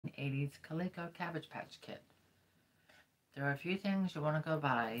1980s Coleco Cabbage Patch Kit. There are a few things you want to go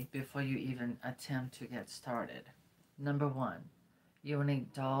buy before you even attempt to get started. Number one, you will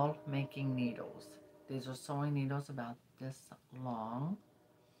need doll making needles. These are sewing needles about this long,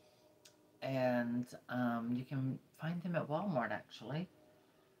 and you can find them at Walmart actually,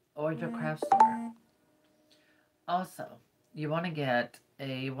 or your craft store. Also, you want to get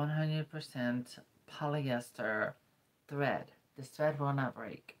a 100% polyester thread. This thread will not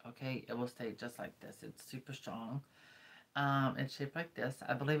break, okay? It will stay just like this. It's super strong. It's shaped like this.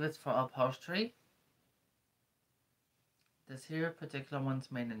 I believe it's for upholstery. This here particular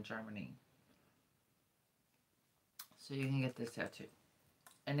one's made in Germany. So you can get this there too.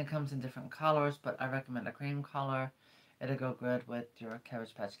 And it comes in different colors, but I recommend a cream color. It'll go good with your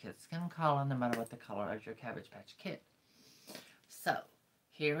Cabbage Patch Kit skin color, no matter what the color of your Cabbage Patch Kit. So,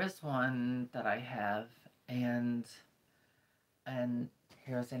 here is one that I have, and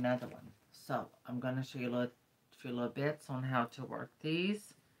here's another one. So, I'm going to show you a few little bits on how to work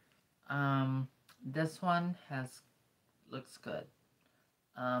these. This one looks good.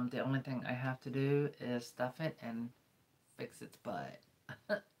 The only thing I have to do is stuff it and fix its butt.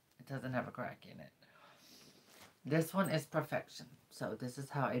 It doesn't have a crack in it. This one is perfection. So this is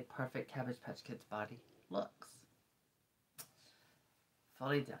how a perfect Cabbage Patch Kid's body looks.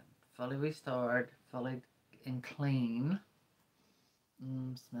 Fully done, fully restored, fully and clean.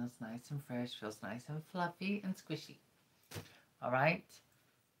 Smells nice and fresh, feels nice and fluffy and squishy. Alright,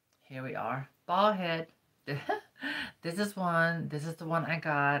 here we are. Ball head. This is the one I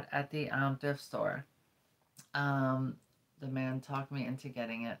got at the thrift store. The man talked me into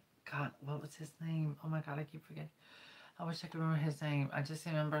getting it. God, what was his name? Oh my God, I keep forgetting. I wish I could remember his name. I just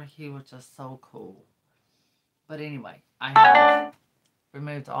remember he was just so cool. But anyway, I have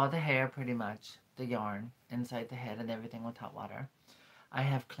removed all the hair pretty much, the yarn inside the head and everything with hot water. I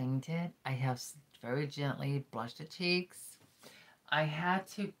have cleaned it. I have very gently blushed the cheeks. I had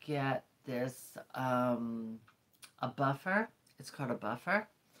to get this, a buffer. It's called a buffer.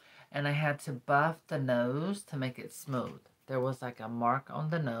 And I had to buff the nose to make it smooth. There was like a mark on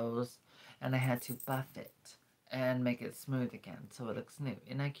the nose, and I had to buff it and make it smooth again so it looks new.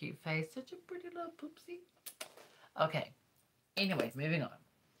 Isn't that a cute face? Such a pretty little poopsie. Okay. Anyway, moving on.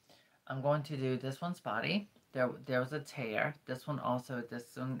 I'm going to do this one's body. There was a tear. This one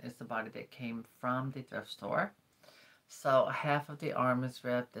is the body that came from the thrift store. So half of the arm is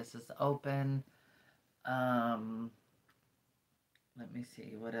ripped. This is open. Let me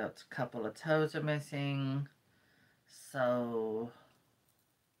see, what else? A couple of toes are missing. So,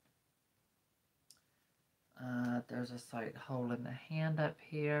 there's a slight hole in the hand up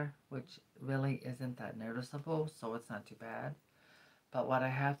here, which really isn't that noticeable, so it's not too bad. But what I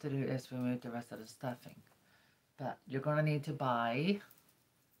have to do is remove the rest of the stuffing. But you're going to need to buy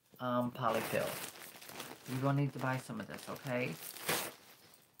polyfill. You're going to need to buy some of this, okay?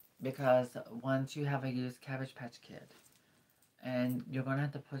 Because once you have a used Cabbage Patch Kit, and you're going to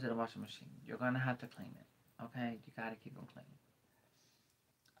have to put it in the washing machine. You're going to have to clean it, okay? You got to keep them clean.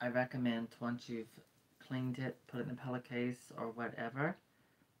 I recommend once you've cleaned it, put it in a pillowcase or whatever.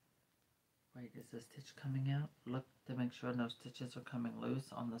 Wait, is this stitch coming out? Look to make sure no stitches are coming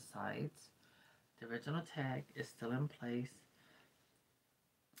loose on the sides. The original tag is still in place.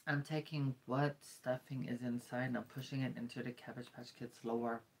 I'm taking what stuffing is inside and I'm pushing it into the Cabbage Patch Kid's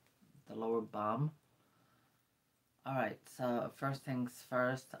lower bum. Alright, so first things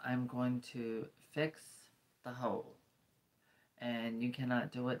first, I'm going to fix the hole. And you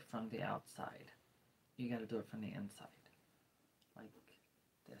cannot do it from the outside. You gotta do it from the inside. Like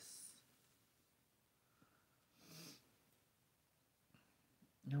this.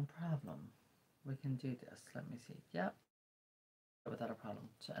 No problem. We can do this. Let me see. Yep. Without a problem.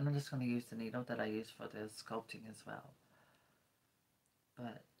 So, and I'm just going to use the needle that I use for the sculpting as well.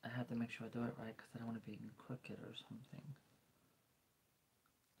 But I have to make sure I do it right because I don't want to be crooked or something.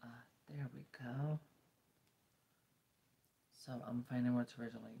 There we go. So I'm finding where it's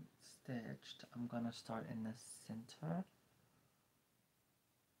originally stitched. I'm going to start in the center.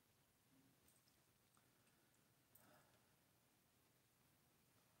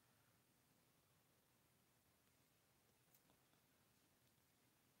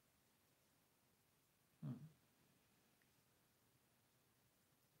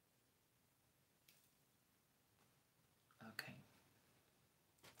 Okay.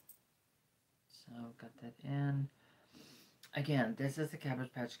 So got that in. Again, this is the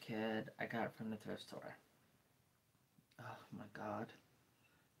Cabbage Patch Kid I got from the thrift store. Oh my God.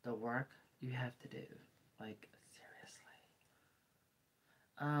 The work you have to do. Like, seriously.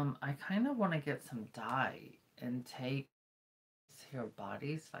 I kind of want to get some dye and take here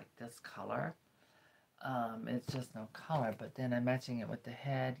bodies, like this color. It's just no color, but then I'm matching it with the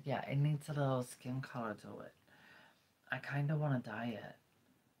head. Yeah, it needs a little skin color to it. I kind of want to dye it.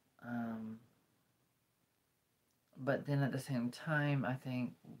 But then at the same time, I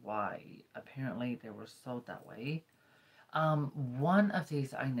think, why? Apparently they were sold that way. One of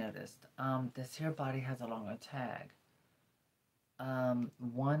these I noticed, this here body has a longer tag.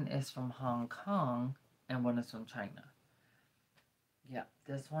 One is from Hong Kong and one is from China. Yeah,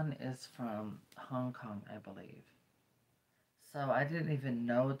 this one is from Hong Kong, I believe. So I didn't even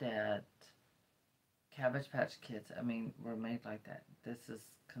know that Cabbage Patch Kids, I mean, were made like that. This is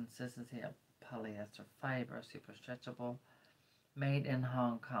consistency of polyester fiber, super stretchable, made in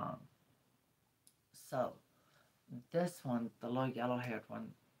Hong Kong. So this one, the little yellow-haired one,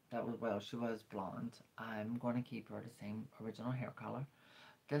 that was, well, she was blonde. I'm going to keep her the same original hair color.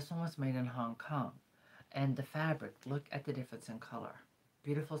 This one was made in Hong Kong. And the fabric, look at the difference in color.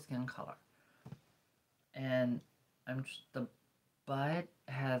 Beautiful skin color. And the bud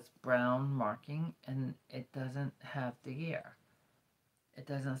has brown marking and it doesn't have the year. It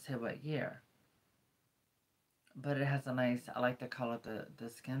doesn't say what year. But it has a nice, I like the color of the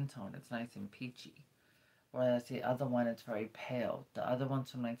skin tone. It's nice and peachy. Whereas the other one, it's very pale. The other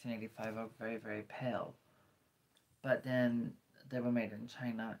ones from 1985 are very, very pale. But then they were made in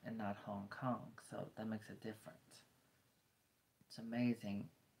China and not Hong Kong. So that makes a difference. It's amazing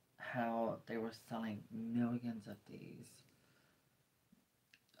how they were selling millions of these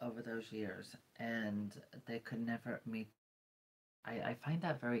over those years. And they could never meet. I find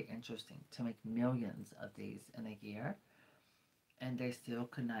that very interesting, to make millions of these in a year. And they still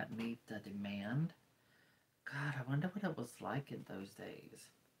could not meet the demand. God, I wonder what it was like in those days.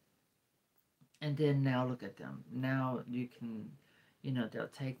 And then now look at them. Now you can, they'll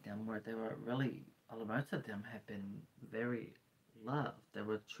take them where they were really, most of them have been very loved. They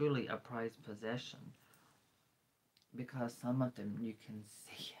were truly a prized possession. Because some of them, you can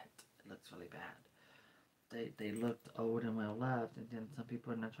see it. It looks really bad. They looked old and well loved, and then some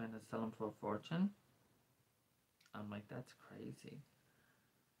people are now trying to sell them for a fortune. I'm like, that's crazy.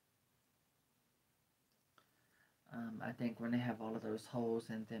 I think when they have all of those holes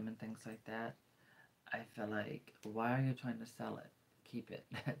in them and things like that, I feel like, why are you trying to sell it? Keep it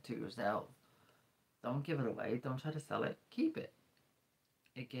to yourself. Don't give it away. Don't try to sell it. Keep it.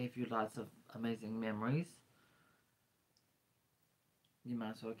 It gave you lots of amazing memories. You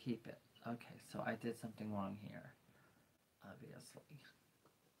might as well keep it. Okay, so I did something wrong here, obviously.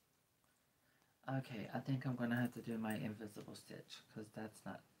 Okay, I think I'm going to have to do my invisible stitch, because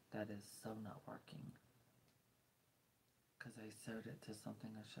that is so not working. Because I sewed it to something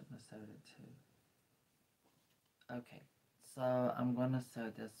I shouldn't have sewed it to. Okay, so I'm going to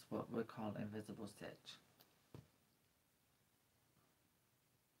sew this, what we call invisible stitch.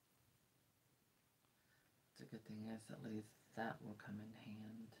 The good thing is, at least that will come in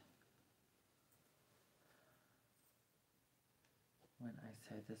hand when I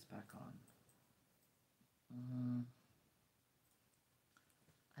sew this back on.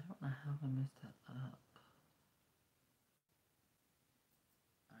 I don't know how I messed that up.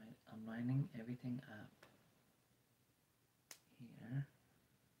 Alright, I'm lining everything up here.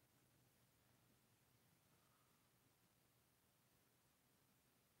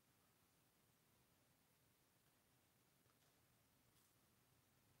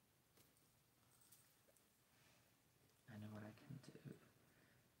 I know what I can do.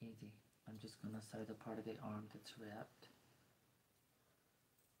 Easy. I'm just going to sew the part of the arm that's ripped.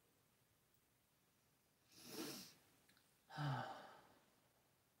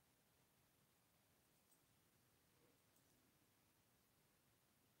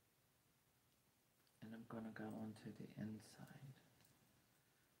 And I'm going to go onto the inside.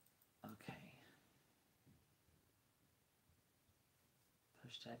 Okay.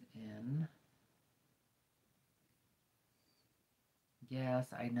 Push that in. Yes,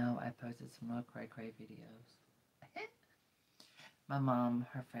 I know, I posted some real cray-cray videos. My mom,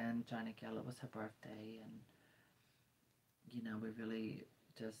 her friend, Johnny Gill, it was her birthday, and, we really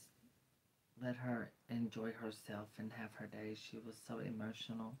just let her enjoy herself and have her day. She was so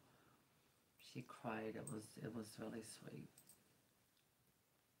emotional. She cried. It was really sweet.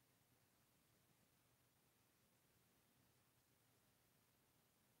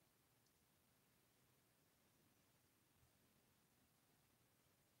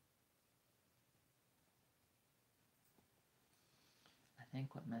 I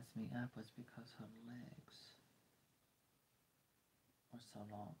think what messed me up was because her legs were so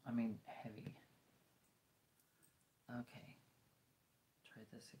long. I mean, heavy. Okay. Try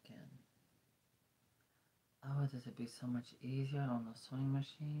this again. Oh, this would be so much easier on the sewing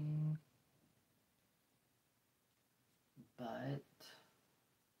machine. But,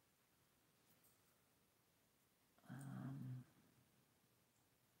 um,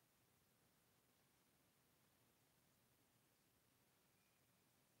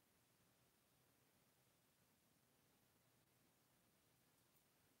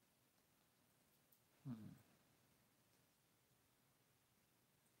 hmm.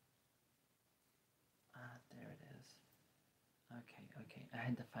 Ah, there it is. Okay, okay. I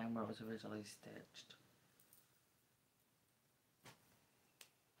had to find where it was originally stitched.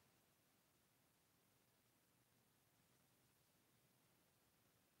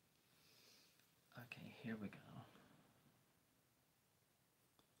 Okay, here we go.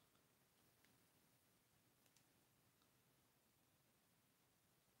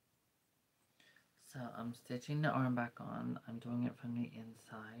 So I'm stitching the arm back on. I'm doing it from the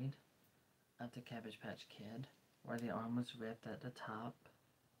inside of the Cabbage Patch Kid, where the arm was ripped at the top.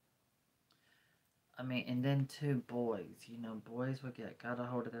 I mean, and then two boys. You know, boys would got a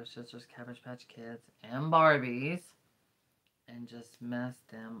hold of their sisters' Cabbage Patch Kids and Barbies and just mess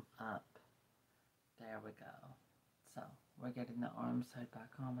them up. There we go. So we're getting the arm side back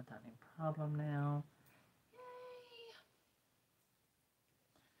on without any problem now.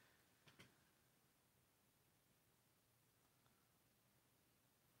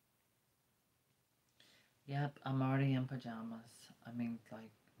 Yay! Yep, I'm already in pajamas. I mean, like,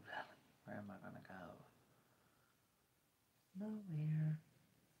 really, where am I gonna go? Nowhere.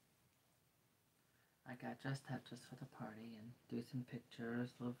 I got dressed up just for the party and do some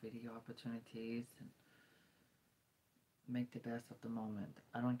pictures, little video opportunities, and make the best of the moment.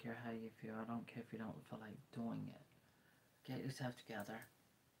 I don't care how you feel. I don't care if you don't feel like doing it. Get yourself together.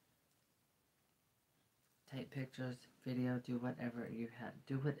 Take pictures, video, do whatever you had.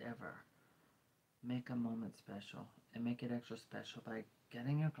 Do whatever. Make a moment special and make it extra special by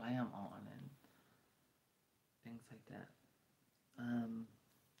getting your glam on and things like that.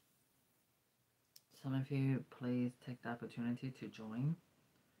 Some of you, please take the opportunity to join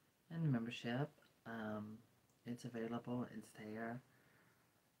in the membership. It's available. It's there.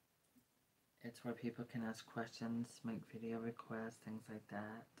 It's where people can ask questions, make video requests, things like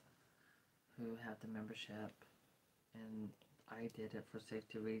that, who have the membership. And I did it for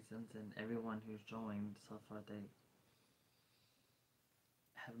safety reasons, and everyone who's joined so far, they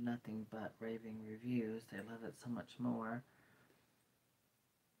have nothing but raving reviews. They love it so much more.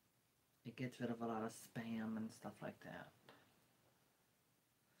 It gets rid of a lot of spam and stuff like that.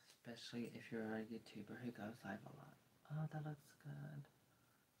 Especially if you're a YouTuber who goes live a lot. Oh, that looks good.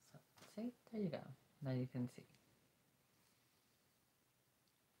 So, see? There you go. Now you can see.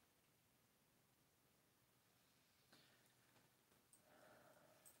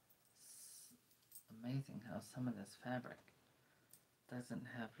 It's amazing how some of this fabric doesn't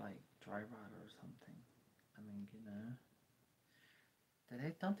have like dry rot or something. I mean, you know.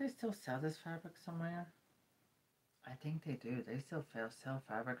 Don't they still sell this fabric somewhere? I think they do. They still sell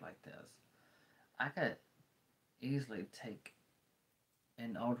fabric like this. I could easily take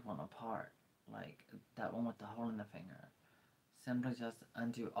an old one apart, like that one with the hole in the finger. Simply just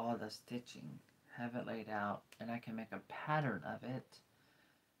undo all the stitching, have it laid out, and I can make a pattern of it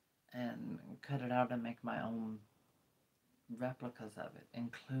and cut it out and make my own replicas of it,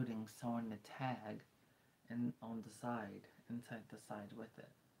 including sewing the tag on the side, inside the side with it.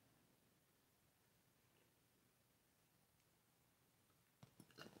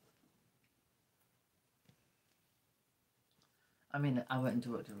 I mean, I wouldn't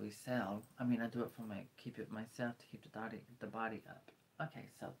do it to resell. I mean, I do it for keep it myself to keep the body up. Okay,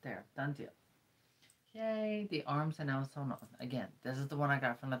 so there, done deal. Yay, the arms are now sewn on. Again, this is the one I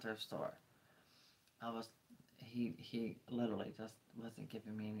got from the thrift store. He literally just wasn't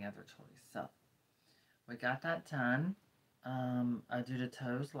giving me any other choice. So, we got that done. I do the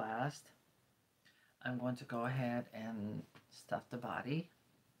toes last. I'm going to go ahead and stuff the body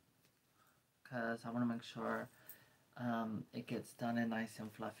because I want to make sure it gets done and nice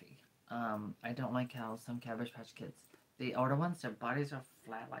and fluffy. I don't like how some Cabbage Patch Kids, the older ones, their bodies are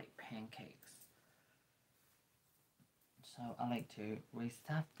flat like pancakes. So I like to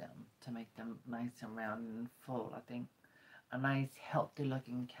restuff them to make them nice and round and full. I think a nice, healthy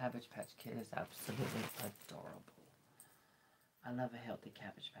looking Cabbage Patch Kid is absolutely adorable. I love a healthy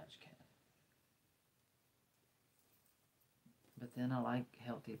Cabbage Patch Kid. But then I like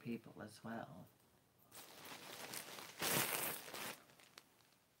healthy people as well.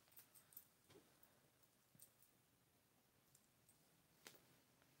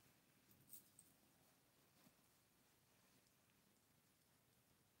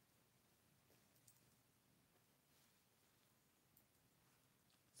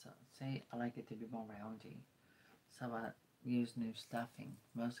 So, see, I like it to be more roundy. So I use new stuffing,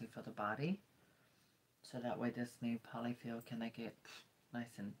 mostly for the body. So that way this new polyfill can make it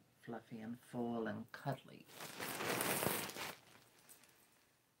nice and fluffy and full and cuddly.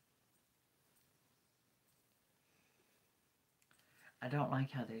 I don't like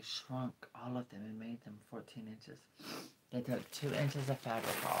how they shrunk all of them and made them 14 inches. They took 2 inches of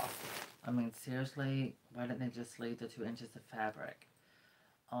fabric off. I mean, seriously, why didn't they just leave the 2 inches of fabric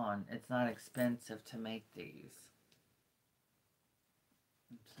on? It's not expensive to make these.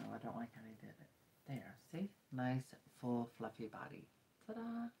 So I don't like how they did it. There, see? Nice, full, fluffy body.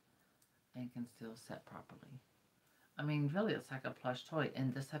 Ta-da! And can still set properly. I mean, really, it's like a plush toy.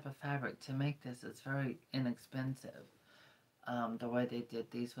 And this type of fabric, to make this, is very inexpensive. The way they did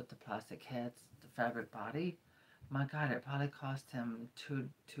these with the plastic heads, the fabric body, my God, it probably cost him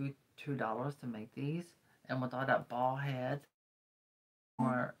 $2 to make these. And with all that ball head,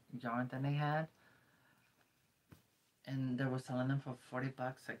 more yarn than they had. And they were selling them for 40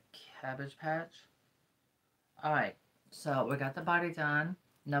 bucks a Cabbage Patch. Alright, so we got the body done.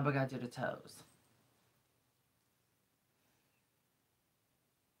 Now we gotta do the toes.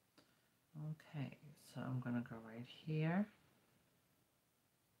 Okay, so I'm gonna go right here.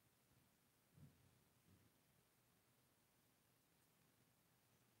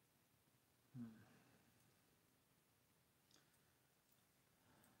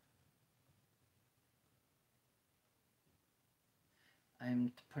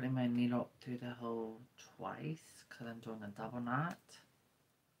 I'm putting my needle through the hole twice because I'm doing a double knot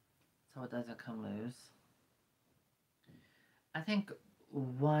so it doesn't come loose. I think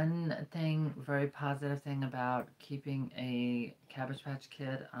one thing, very positive thing about keeping a Cabbage Patch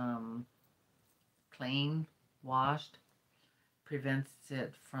Kid clean, washed, prevents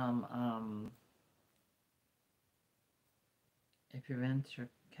it from, it prevents your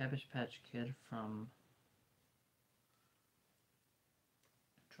Cabbage Patch Kid from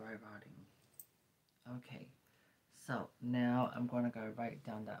dry rotting. Okay, so now I'm going to go right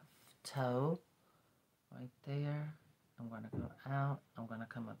down that toe, right there. I'm going to go out. I'm going to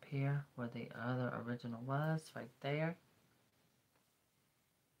come up here where the other original was, right there.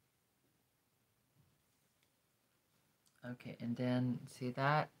 Okay, and then see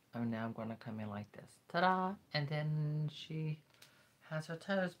that? Oh, now I'm going to come in like this. Ta-da! And then she has her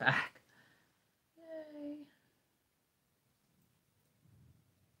toes back. Yay!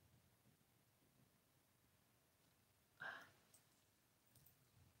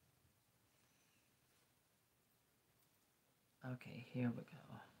 Okay, here we go.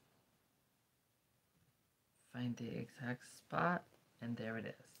 Find the exact spot, and there it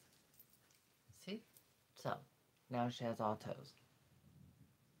is. See? So, now she has all toes.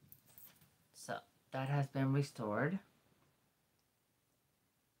 So, that has been restored.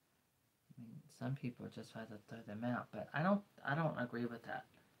 I mean, some people just try to throw them out, but I don't agree with that.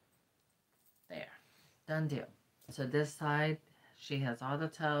 There. Done deal. So this side, she has all the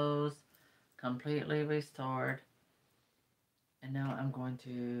toes completely restored. And now I'm going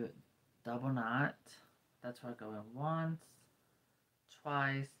to double knot. That's where I go in once,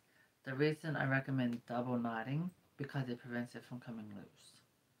 twice. The reason I recommend double knotting, because it prevents it from coming loose.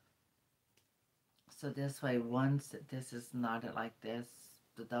 So this way, once this is knotted like this,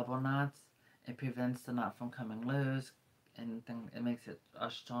 the double knots, it prevents the knot from coming loose, and then it makes it a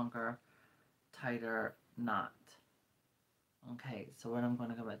stronger, tighter knot. Okay, so what I'm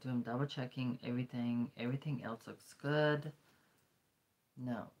going to go about doing, double checking everything else looks good.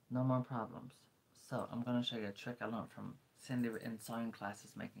 No more problems. So I'm going to show you a trick I learned from Cindy in sewing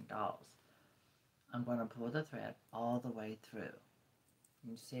classes making dolls. I'm going to pull the thread all the way through.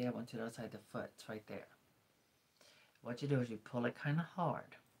 You see, I went to the other side of the foot. It's right there. What you do is you pull it kind of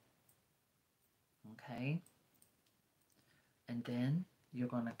hard. Okay? And then you're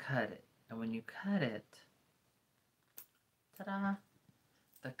going to cut it. And when you cut it, ta-da!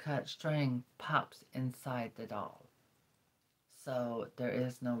 The cut string pops inside the doll. So there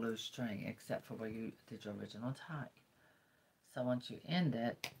is no loose string except for where you did your original tie. So once you end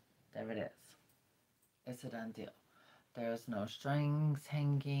it, there it is. It's a done deal. There's no strings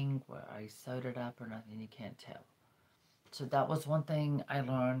hanging where I sewed it up or nothing, you can't tell. So that was one thing I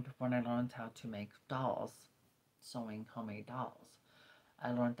learned when I learned how to make dolls, sewing homemade dolls.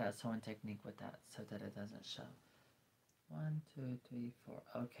 I learned that sewing technique with that so that it doesn't show. 1, 2, 3, 4.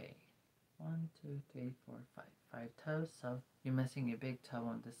 Okay. 1, 2, 3, 4, 5. 5 toes. So you're missing your big toe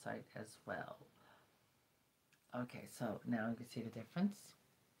on this side as well. Okay, so now you can see the difference.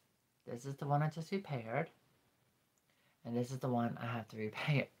 This is the one I just repaired. And this is the one I have to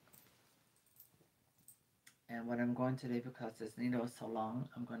repair. And what I'm going to do, because this needle is so long,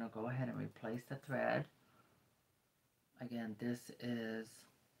 I'm going to go ahead and replace the thread. Again, this is,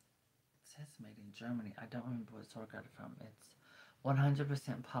 it says made in Germany. I don't remember what store I got it from. It's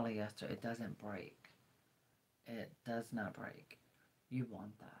 100% polyester. It doesn't break. It does not break. You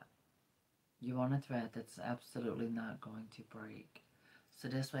want that. You want a thread that's absolutely not going to break. So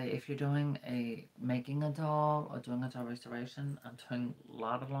this way, if you're making a doll or doing a doll restoration, I'm doing a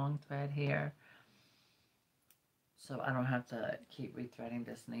lot of long thread here. So I don't have to keep rethreading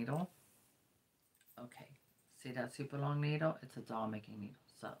this needle. Okay, see that super long needle? It's a doll making needle.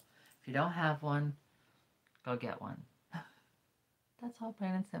 So if you don't have one, go get one. That's all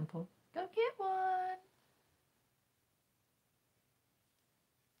plain and simple. Go get one.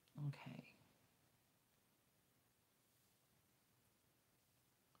 Okay.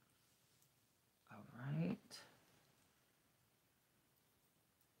 All right.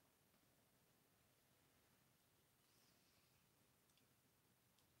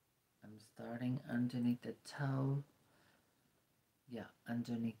 I'm starting underneath the toe. Yeah,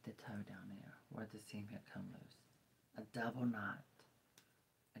 underneath the toe down there where the seam had come loose. A double knot.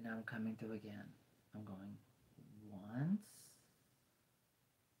 And now I'm coming through again. I'm going once,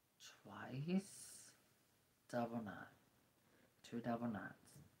 twice, double knot, 2 double knots.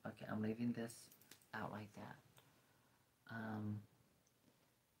 Okay, I'm leaving this out like that.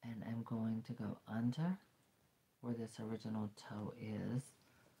 And I'm going to go under where this original toe is.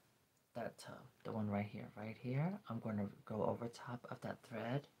 That toe, the one right here. I'm going to go over top of that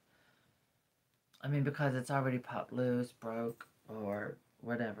thread. I mean, because it's already popped loose, broke, or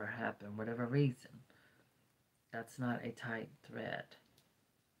whatever happened, whatever reason. That's not a tight thread.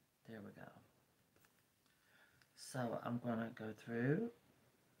 There we go. So I'm going to go through,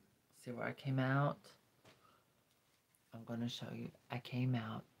 see where I came out. I'm going to show you, I came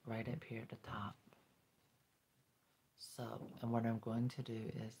out right up here at the top. So, and what I'm going to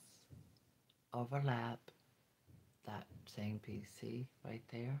do is overlap that same piece, see, right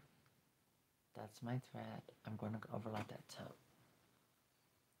there? That's my thread. I'm going to overlap that toe.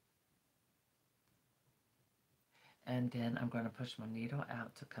 And then I'm going to push my needle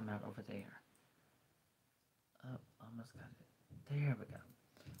out to come out over there. Oh, almost got it. There we go.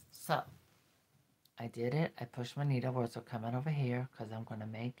 So, I did it. I pushed my needle where it's will come out over here because I'm going to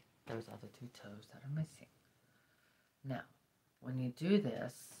make those other 2 toes that are missing. Now, when you do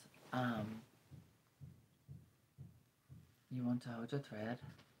this, you want to hold your thread.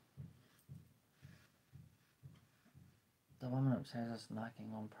 The woman upstairs is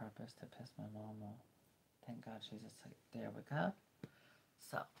knocking on purpose to piss my mom off. Thank God she's asleep. There we go.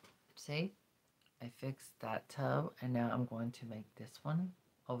 So, see? I fixed that toe, and now I'm going to make this one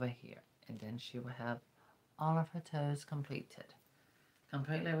over here. And then she will have all of her toes completed.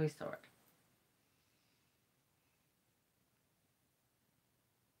 Completely restored.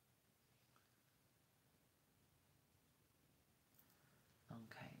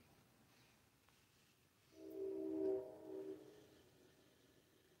 Okay.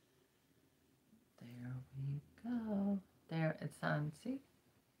 There we go. There, it's done. See?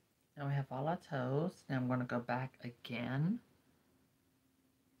 Now we have all our toes. Now I'm going to go back again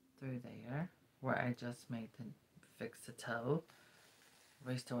through there where I just made the fix the toe,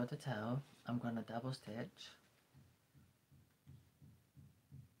 restore the toe. I'm going to double stitch.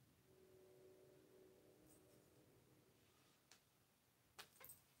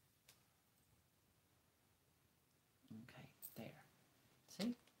 Okay, there.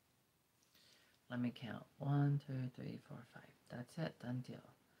 See? Let me count. 1, 2, 3, 4, 5. That's it. Done deal.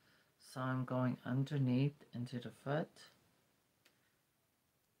 So I'm going underneath into the foot.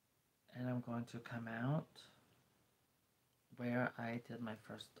 And I'm going to come out where I did my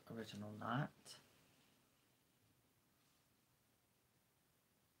first original knot.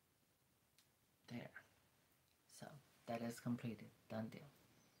 There. So that is completed. Done deal.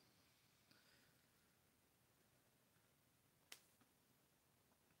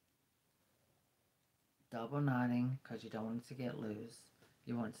 Double knotting because you don't want it to get loose.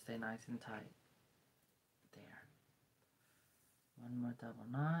 You want it to stay nice and tight. There. One more double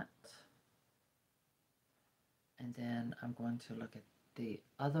knot. And then I'm going to look at the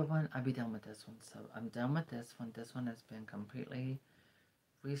other one. I'll be done with this one. So I'm done with this one. This one has been completely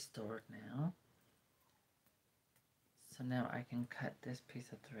restored now. So now I can cut this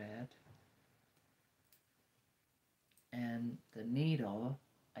piece of thread. And the needle,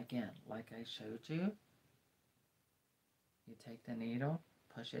 again, like I showed you, you take the needle,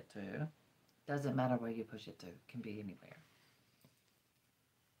 push it through. Doesn't matter where you push it through. It can be anywhere.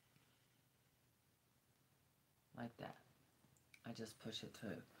 Like that. I just push it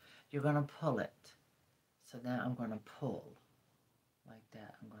through. You're going to pull it. So now I'm going to pull like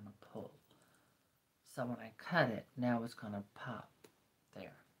that. I'm going to pull. So when I cut it, now it's going to pop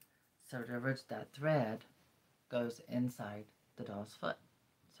there. So that thread goes inside the doll's foot.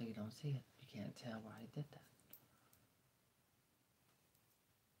 So you don't see it. You can't tell why I did that.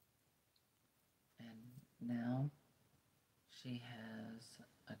 And now she has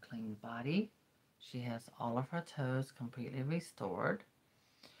a clean body. She has all of her toes completely restored.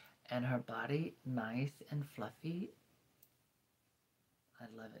 And her body nice and fluffy. I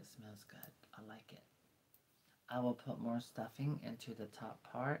love it. It smells good. I like it. I will put more stuffing into the top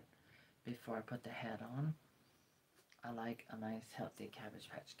part before I put the head on. I like a nice healthy Cabbage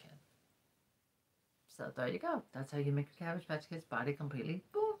Patch Kid. So there you go. That's how you make a Cabbage Patch Kid's body completely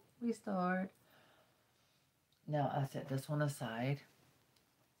boom, restored. Now I'll set this one aside.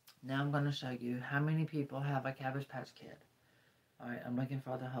 Now I'm going to show you how many people have a Cabbage Patch Kid. Alright, I'm looking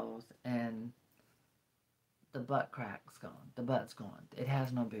for the holes, and the butt crack's gone. The butt's gone. It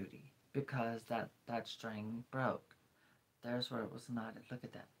has no booty because that string broke. There's where it was knotted. Look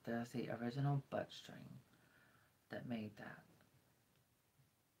at that. There's the original butt string that made that.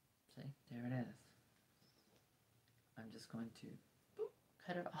 See? There it is. I'm just going to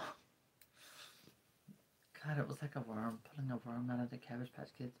cut it off. God, it was like a worm. Pulling a worm out of the Cabbage Patch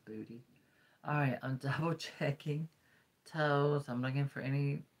Kid's booty. Alright, I'm double checking toes. I'm looking for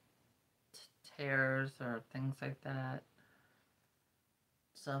any tears or things like that.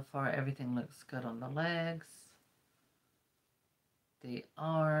 So far, everything looks good on the legs. The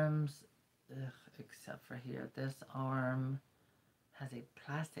arms, except for here. This arm has a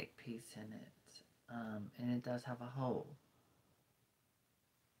plastic piece in it, and it does have a hole.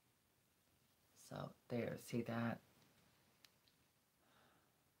 So there, see that?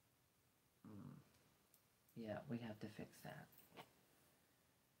 Yeah, we have to fix that.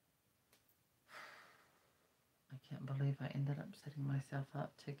 I can't believe I ended up setting myself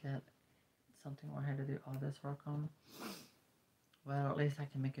up to get something where I had to do all this work on. Well, at least I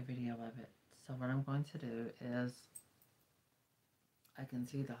can make a video of it. So what I'm going to do is, I can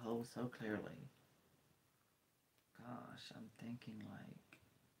see the hole so clearly. Gosh, I'm thinking like,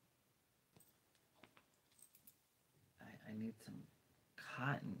 I need some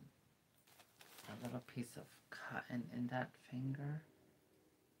cotton. A little piece of cotton in that finger.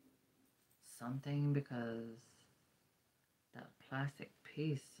 Something, because that plastic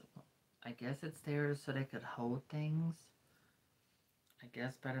piece, I guess it's there so they could hold things. I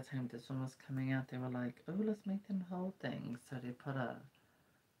guess by the time this one was coming out, they were like, oh, let's make them hold things. So they put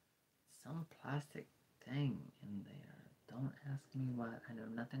some plastic thing in there. Don't ask me what. I know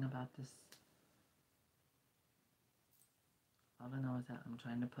nothing about this. All I know is that I'm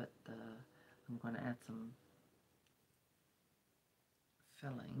trying to put I'm going to add some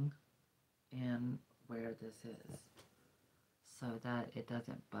filling in where this is, so that it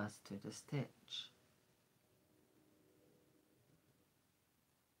doesn't bust through the stitch.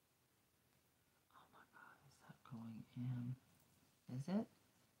 Oh my God, is that going in? Is it?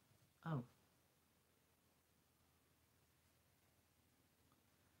 Oh.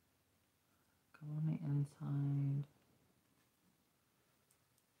 Go on the inside.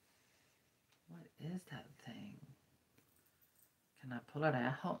 What is that thing? Can I pull it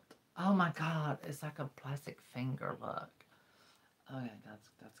out? Oh my God, it's like a plastic finger, look. Okay, that's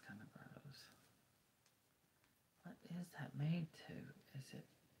kind of gross. What is that made to? Is it,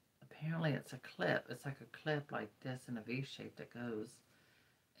 apparently it's a clip. It's like a clip like this in a V shape that goes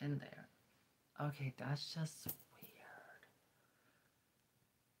in there. Okay, that's just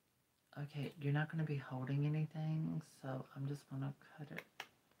weird. Okay, you're not going to be holding anything, so I'm just going to cut it.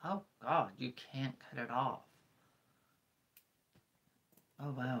 Oh God, you can't cut it off.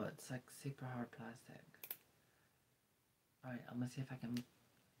 Oh wow, it's like super hard plastic. Alright, I'm gonna see if I can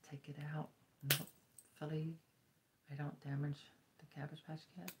take it out. Nope, fully. I don't damage the Cabbage Patch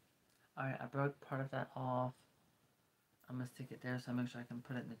Kid. Alright, I broke part of that off. I'm gonna stick it there so I make sure I can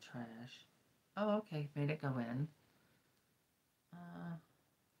put it in the trash. Oh, okay, made it go in.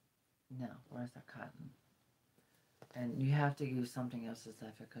 No, where's that cotton? And you have to use something else to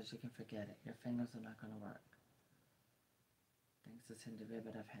stuff it because you can forget it. Your fingers are not gonna work. Thanks to Cindy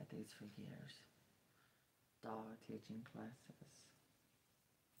Ribbit, I've had these for years. Dog teaching classes.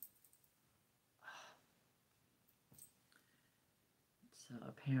 So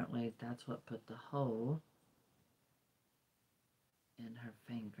apparently that's what put the hole in her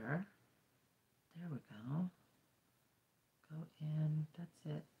finger. There we go. Go in. That's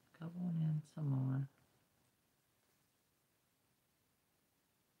it. Go on in some more.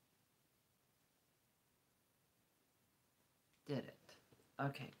 Did it.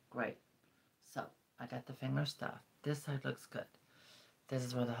 Okay, great. So I got the finger stuff. This side looks good. This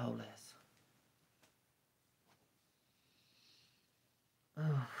is where the hole is. Oof.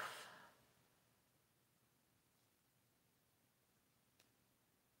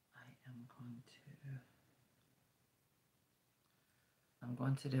 I'm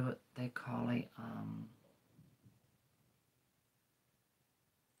going to do what they call a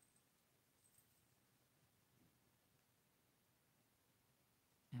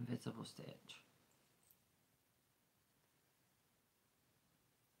invisible stitch.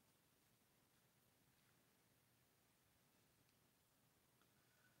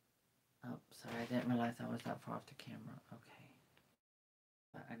 Oh, sorry, I didn't realize I was that far off the camera. Okay.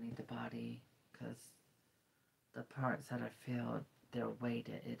 But I need the body because the parts that I feel they're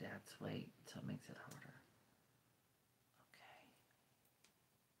weighted, it adds weight, so it makes it harder.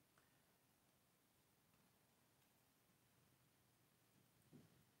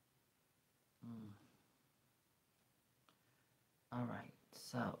 Okay. Alright,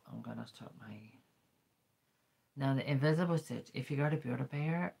 so I'm gonna start my... Now the invisible stitch, if you go to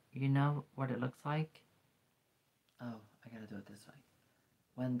Build-A-Bear, you know what it looks like? Oh, I gotta do it this way.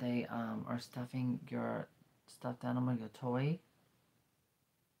 When they are stuffing your stuffed animal, your toy,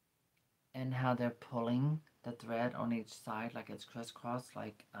 and how they're pulling the thread on each side like it's crisscross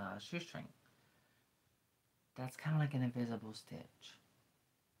like a shoestring. That's kind of like an invisible stitch.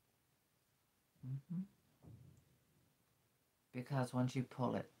 Because once you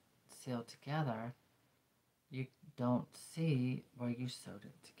pull it sealed together, you don't see where you sewed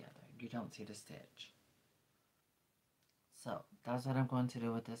it together. You don't see the stitch. So that's what I'm going to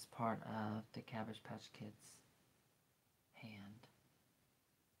do with this part of the Cabbage Patch Kids hand.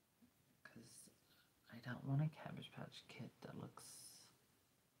 Because I don't want a Cabbage Patch Kid that looks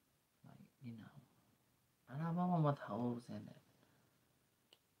like, you know. And I want one with holes in it.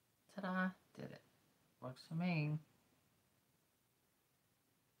 Ta-da! Did it. Works for me.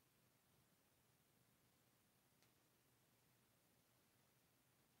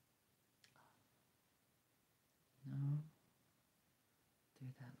 No. Do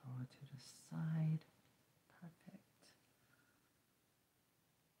that over to the side. Perfect.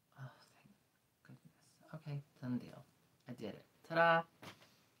 Oh, thank goodness. Okay, done deal. I did it. Ta-da!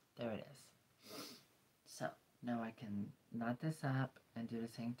 There it is. So, now I can knot this up and do the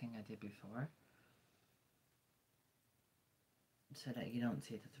same thing I did before. So that you don't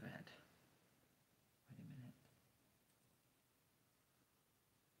see the thread. Wait a minute.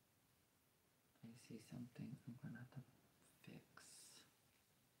 I see something I'm going to have to fix.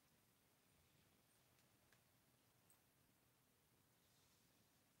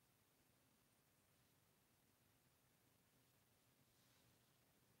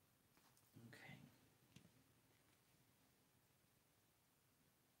 Okay.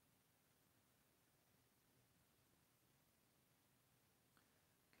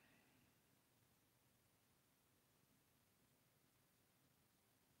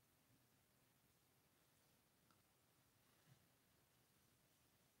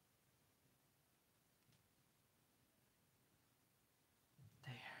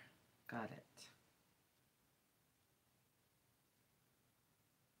 There. Got it.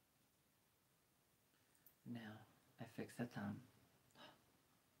 Now, I fix the thumb.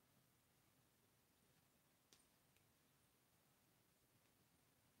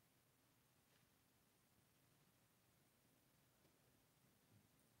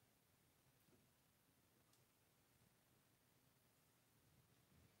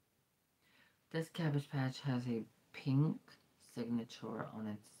 This Cabbage Patch has a pink signature on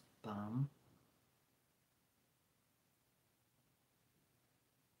its bum.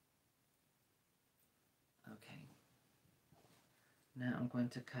 Okay. Now I'm going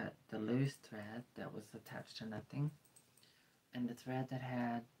to cut the loose thread that was attached to nothing. And the thread that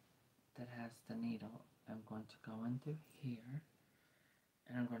has the needle, I'm going to go in through here.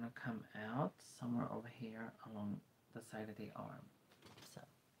 And I'm going to come out somewhere over here along the side of the arm. So,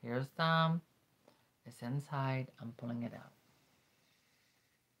 here's thumb. It's inside. I'm pulling it out.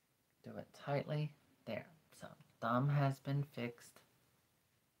 Do it tightly. There. So, thumb has been fixed.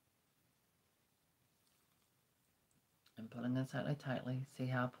 I'm pulling it slightly tightly. See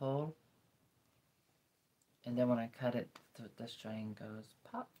how I pull? And then when I cut it, the string goes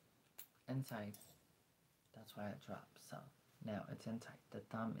pop inside. That's why it drops. So, now it's in tight. The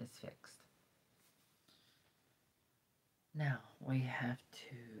thumb is fixed. Now, we have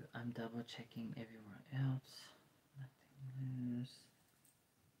to, I'm double checking everywhere else. Nothing loose.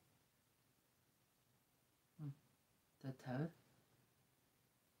 The toe?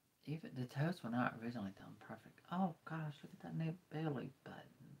 Even the toes were not originally done perfect. Oh gosh, look at that new belly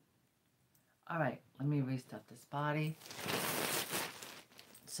button. Alright, let me restuff this body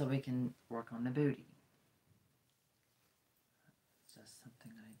so we can work on the booty. It's just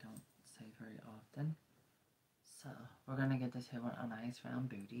something I don't say very often. So, we're going to get this here a nice round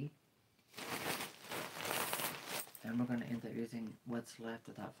booty. And we're going to end up using what's left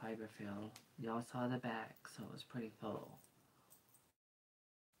of that fiber fill. Y'all saw the back, so it was pretty full.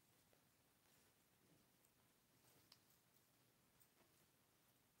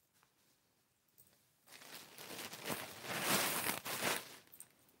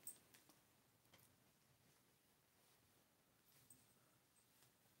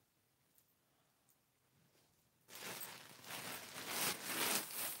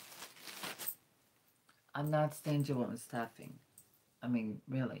 I'm not stingy with stuffing. I mean,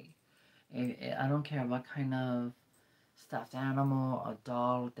 really. I don't care what kind of stuffed animal or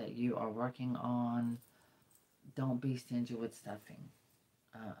dog that you are working on. Don't be stingy with stuffing.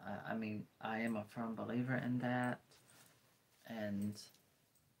 I mean, I am a firm believer in that. And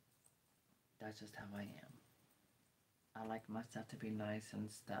that's just how I am. I like my stuff to be nice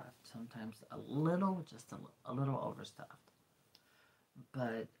and stuffed. Sometimes just a little overstuffed.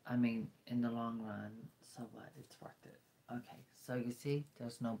 But, I mean, in the long run, so what? It's worth it. Okay, so you see,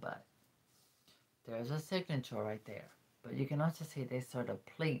 there's no but. There's a signature right there. But you can also see they sort of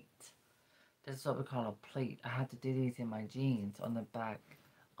pleat. This is what we call a pleat. I have to do these in my jeans on the back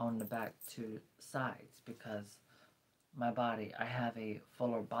two sides because my body, I have a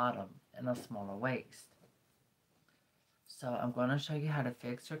fuller bottom and a smaller waist. So I'm going to show you how to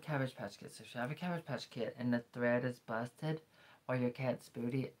fix your Cabbage Patch Kit. So if you have a Cabbage Patch Kit and the thread is busted, or your Cabbage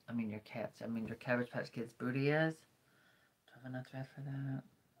Patch Kit's booty is. Do I have enough thread for that?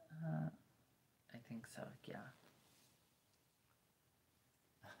 I think so, yeah.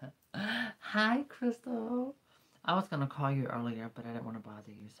 Hi, Crystal. I was going to call you earlier, but I didn't want to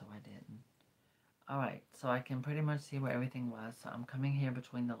bother you, so I didn't. Alright, so I can pretty much see where everything was. So I'm coming here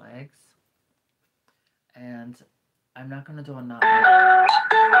between the legs. And I'm not going to do a knot.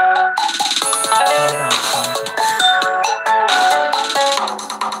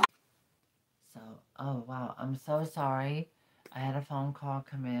 So, oh wow, I'm so sorry. I had a phone call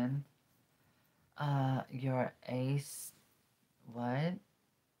come in. Your ace, what?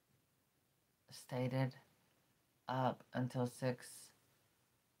 Stated up until 6.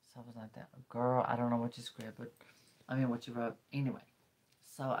 Something like that. Girl, I don't know what you scribbled, but I mean what you wrote. Anyway,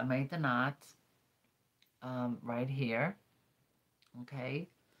 so I made the knot right here. Okay,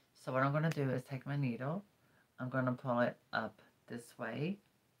 so what I'm going to do is take my needle. I'm going to pull it up this way.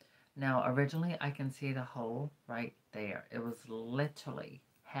 Now, originally, I can see the hole right there. It was literally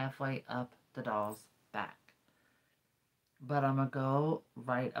halfway up the doll's back. But I'm going to go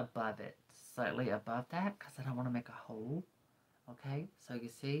right above it, slightly above that, because I don't want to make a hole. Okay, so you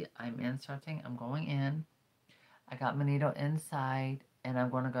see, I'm inserting, I'm going in. I got my needle inside, and I'm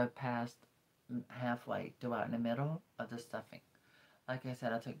going to go past halfway, throughout in the middle of the stuffing. Like I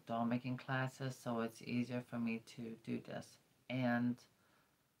said, I took doll making classes, so it's easier for me to do this. And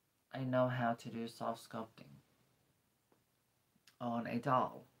I know how to do soft sculpting on a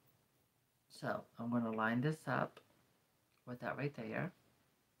doll. So I'm going to line this up with that right there.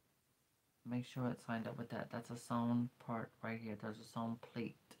 Make sure it's lined up with that. That's a sewn part right here. There's a sewn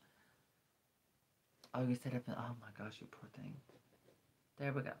pleat. Oh, you said it. Oh my gosh, you poor thing.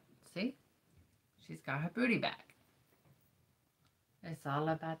 There we go. See? She's got her booty back. It's all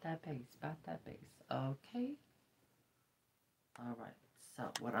about that base, Okay? Alright,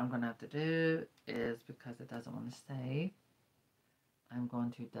 so what I'm going to have to do is, because it doesn't want to stay, I'm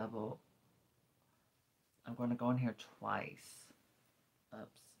going to go in here twice.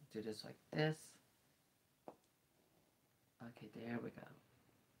 Oops, do this like this. Okay, there we go.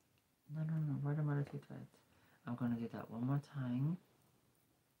 No, where are my other 2 threads? I'm going to do that one more time.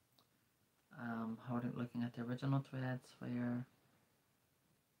 Looking at the original threads where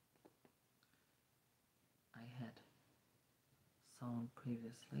I had sewn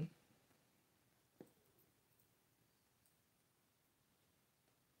previously.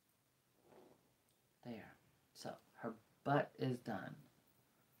 There. So her butt is done.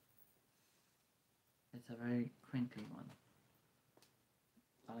 It's a very crinkly one.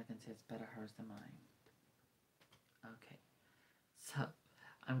 All I can say is better hers than mine. Okay. So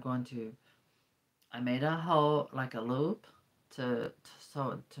I made a hole, like a loop, to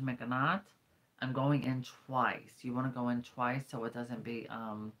make a knot. I'm going in twice. You want to go in twice so it doesn't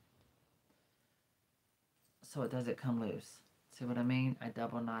come loose. See what I mean? I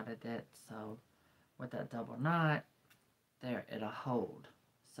double knotted it, so with that double knot, there, it'll hold.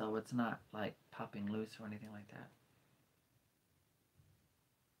 So it's not like popping loose or anything like that.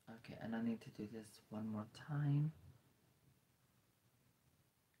 Okay, and I need to do this one more time.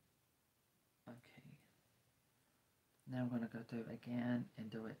 Okay. Now I'm going to go through it again and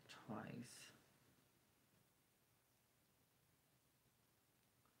do it twice.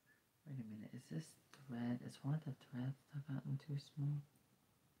 Wait a minute, is this thread, is one of the threads I've gotten too small?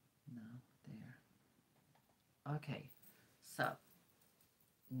 No, there. Okay, so,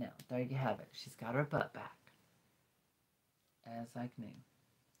 now, there you have it. She's got her butt back, as I knew.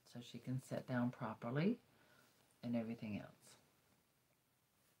 So she can sit down properly and everything else.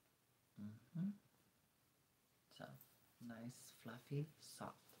 So, nice, fluffy,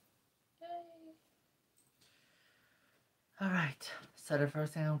 soft. Yay! Alright, so the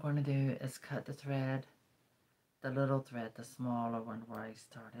first thing I'm going to do is cut the thread, the little thread, the smaller one where I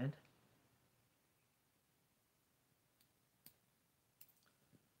started.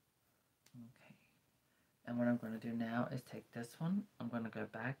 Okay, and what I'm going to do now is take this one, I'm going to go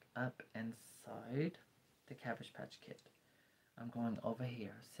back up inside the Cabbage Patch Kit. I'm going over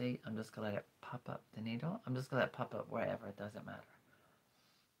here. See, I'm just going to let it pop up the needle. I'm just going to let it pop up wherever, it doesn't matter.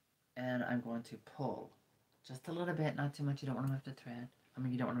 And I'm going to pull just a little bit, not too much. You don't want to lift the thread. I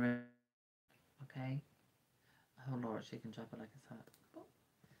mean, you don't want to, okay? Oh Lord, she can drop it like it's hot.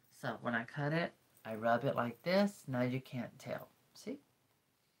 So when I cut it, I rub it like this. Now you can't tell. See?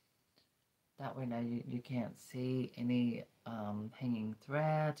 That way now you can't see any hanging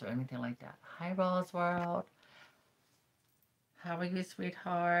threads or anything like that. Hi, Rose World. How are you,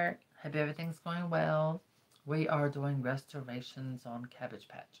 sweetheart? Hope everything's going well. We are doing restorations on Cabbage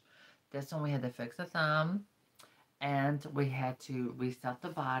Patch. This one we had to fix the thumb, and we had to reset the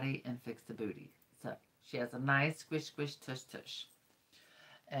body and fix the booty. So she has a nice squish, squish, tush, tush.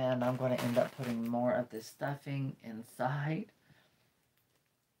 And I'm going to end up putting more of this stuffing inside.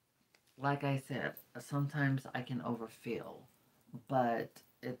 Like I said, sometimes I can overfill, but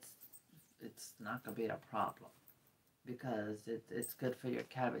it's not going to be a problem, because it's good for your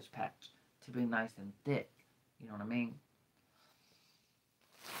Cabbage Patch to be nice and thick. You know what I mean?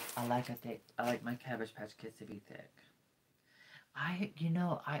 I like my Cabbage Patch Kids to be thick. I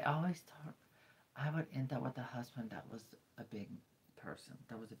always thought I would end up with a husband that was a big person,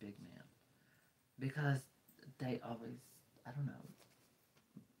 that was a big man. Because they always, I don't know,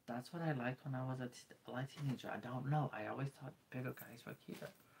 that's what I liked when I was a teenager. I don't know. I always thought bigger guys were cuter.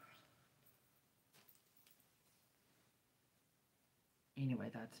 Anyway,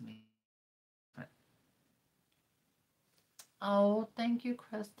 that's me. Oh, thank you,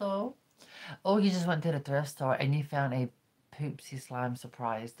 Crystal. Oh, you just went to the thrift store and you found a Poopsie Slime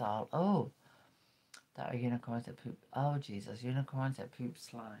surprise doll. Oh, that are unicorns that poop. Oh, Jesus, unicorns that poop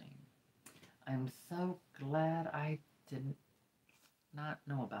slime. I'm so glad I did not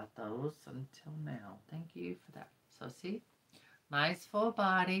know about those until now. Thank you for that. So, see? Nice full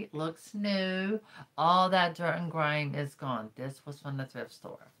body. Looks new. All that dirt and grime is gone. This was from the thrift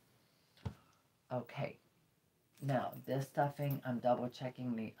store. Okay. Now, this stuffing, I'm double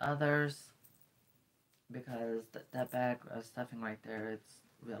checking the others, because that bag of stuffing right there, it's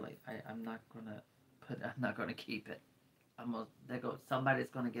really, I'm not gonna keep it. Somebody's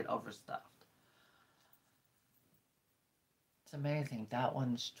gonna get overstuffed. It's amazing. That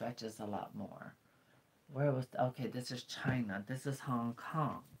one stretches a lot more. Okay, this is China. This is Hong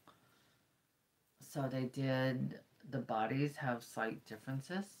Kong. So the bodies have slight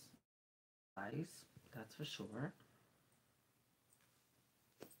differences. Size, that's for sure.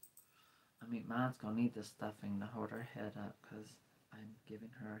 I mean, mine's gonna need the stuffing to hold her head up, because I'm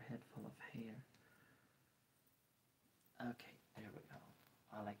giving her a head full of hair. Okay, there we go.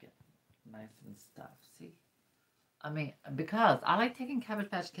 I like it. Nice and stuffed, see? I mean, because I like taking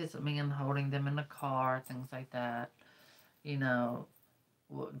Cabbage Patch Kids with me and holding them in the car, things like that. You know,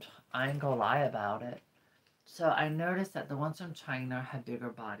 I ain't gonna lie about it. So I noticed that the ones from China had bigger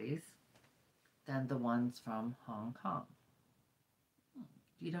bodies than the ones from Hong Kong.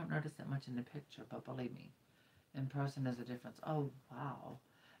 You don't notice that much in the picture, but believe me, in person there's a difference. Oh, wow.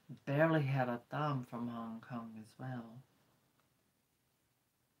 Barely had a thumb from Hong Kong as well.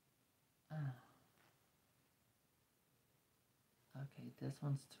 Oh. Okay, this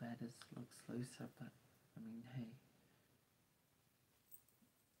one's thread looks looser, but I mean, hey.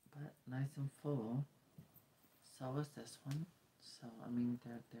 But nice and full. So is this one. So I mean,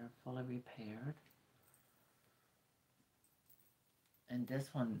 they're fully repaired. And this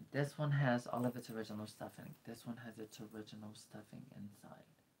one has all of its original stuffing. This one has its original stuffing inside.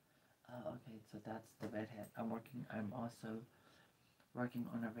 Oh, okay, so that's the redhead. I'm also working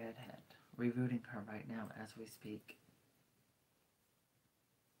on a redhead. Rebooting her right now as we speak.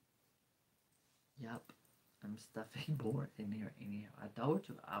 Yep. I'm stuffing more in here anyhow. I told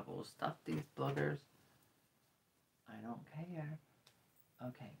you I will stuff these boogers. I don't care.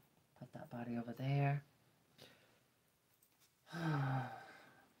 Okay, put that body over there. Now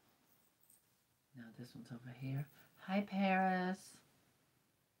this one's over here. Hi, Paris.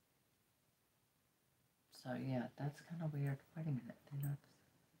 So yeah, that's kind of weird. Wait a minute.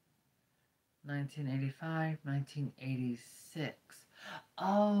 1985, 1986.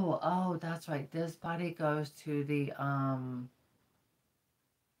 Oh, that's right. This body goes to the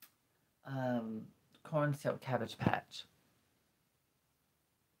corn silk Cabbage Patch.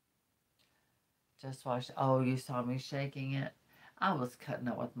 Just watched. Oh, you saw me shaking it. I was cutting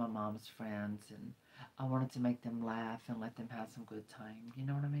up with my mom's friends, and I wanted to make them laugh and let them have some good time. You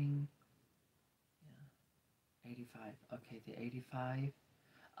know what I mean? Yeah. 85. Okay, the 85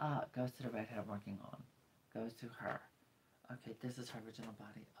 goes to the redhead I'm working on. Goes to her. Okay, this is her original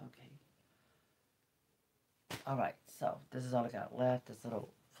body. Okay. Alright, so this is all I got left. This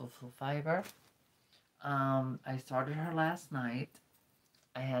little full fiber. I started her last night.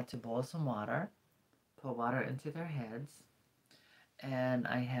 I had to boil some water. Put water into their heads. And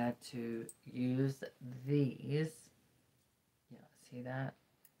I had to use these. Yeah, see that?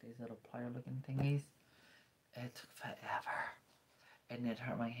 These little plier looking thingies. It took forever. And it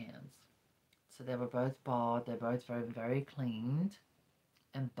hurt my hands. So they were both bald. They're both very, very cleaned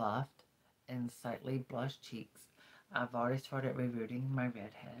and buffed and slightly blushed cheeks. I've already started rerooting my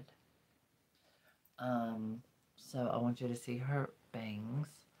redhead. So I want you to see her bangs.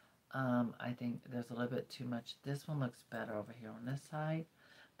 I think there's a little bit too much. This one looks better over here on this side.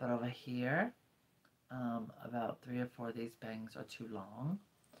 But over here, about 3 or 4 of these bangs are too long.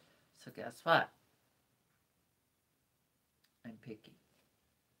 So guess what? I'm picky.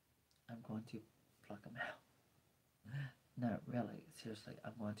 I'm going to pluck them out. No, really, seriously,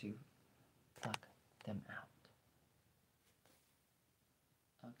 I'm going to pluck them out.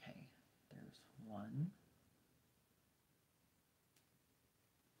 Okay, there's one.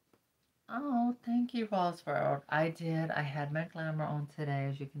 Oh, thank you, Roseworld. I did. I had my glamour on today,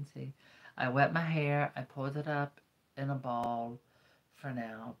 as you can see. I wet my hair. I pulled it up in a ball for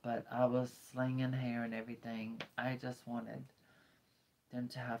now, but I was slinging hair and everything. I just wanted them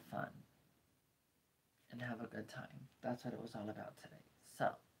to have fun and have a good time. That's what it was all about today.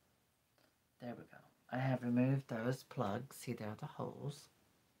 So, there we go. I have removed those plugs. See, there are the holes.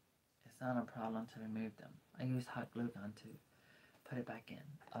 It's not a problem to remove them. I use hot glue gun to put it back in.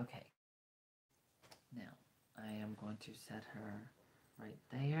 Okay. Now, I am going to set her right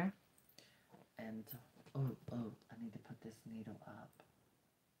there. And, oh, I need to put this needle up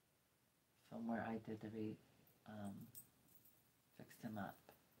from where I did the fixed him up.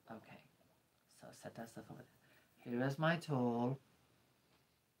 Okay. So, set that stuff over there. Here is my tool.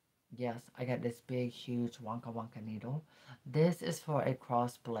 Yes, I got this big, huge Wonka needle. This is for a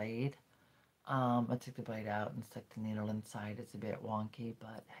cross blade. I took the blade out and stuck the needle inside. It's a bit wonky,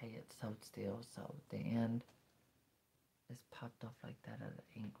 but hey, it's sewed still, so the end is popped off like that at an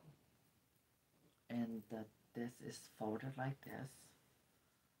angle. And this is folded like this.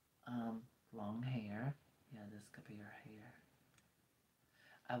 Long hair. Yeah, this could be her hair.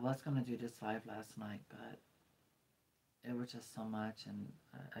 I was going to do this live last night, but it was just so much, and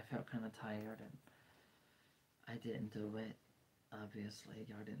I felt kind of tired, and I didn't do it. Obviously,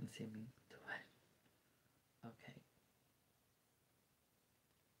 y'all didn't see me do it. Okay.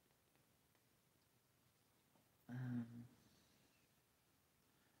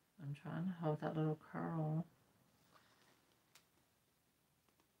 I'm trying to hold that little curl.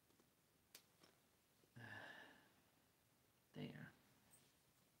 There.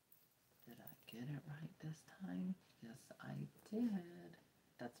 Did I get it right this time? Yes, I did.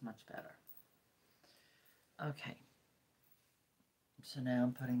 That's much better. Okay. So now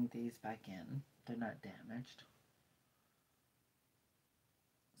I'm putting these back in. They're not damaged.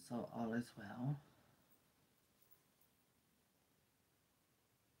 So all is well.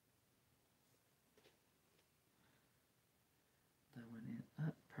 That went in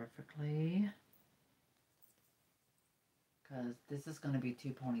up perfectly. Because this is going to be 2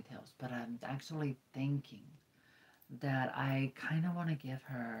 ponytails. But I'm actually thinking that I kind of want to give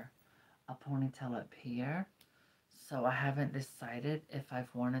her a ponytail up here. So I haven't decided if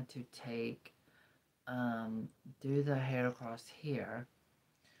I've wanted to take, do the hair across here,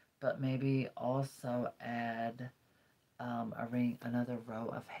 but maybe also add another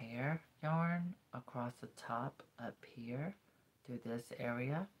row of hair yarn across the top up here through this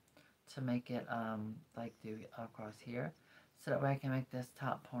area to make it like do across here. So that way I can make this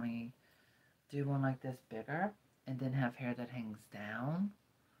top pony, do one like this bigger, and then have hair that hangs down.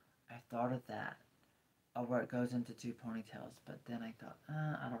 I thought of that. or where it goes into 2 ponytails. But then I thought,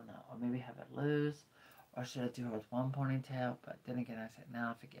 I don't know. Or maybe have it loose. Or should I do her with 1 ponytail? But then again, I said,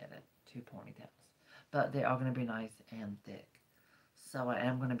 nah, forget it. 2 ponytails. But they are going to be nice and thick. So I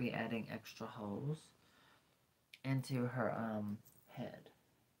am going to be adding extra holes into her head.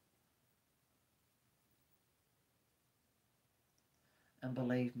 And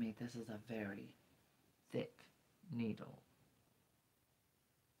believe me, this is a very thick needle.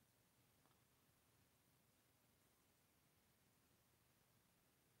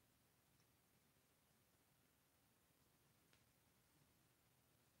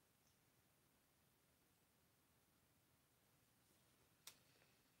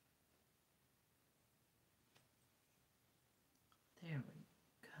 There we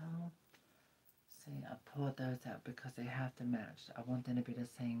go. See, I pulled those out because they have to match. I want them to be the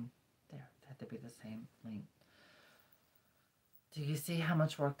same. There, they have to be the same length. Do you see how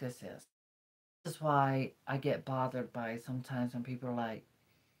much work this is? This is why I get bothered by sometimes when people are like,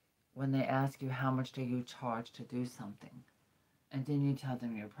 when they ask you how much do you charge to do something, and then you tell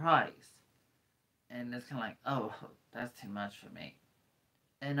them your price, and it's kind of like, oh, that's too much for me.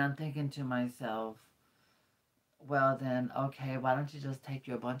 And I'm thinking to myself, well then, okay, why don't you just take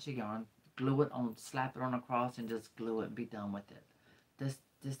your bunch of yarn, glue it on, slap it on across, and just glue it and be done with it.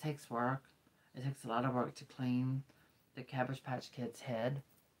 This takes work. It takes a lot of work to clean the Cabbage Patch Kid's head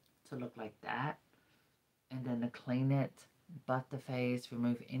to look like that, and then to clean it, butt the face,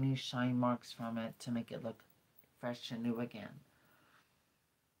 remove any shine marks from it to make it look fresh and new again.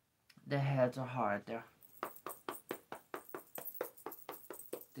 The heads are hard.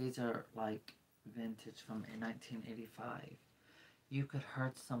 These are like vintage from 1985. You could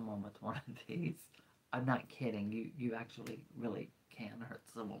hurt someone with one of these. I'm not kidding. You actually really can hurt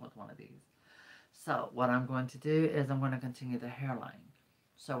someone with one of these. So what I'm going to do is I'm going to continue the hairline.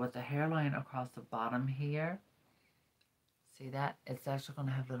 So with the hairline across the bottom here, see that? It's actually going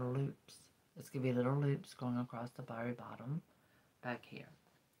to have little loops. It's going to be little loops going across the very bottom back here.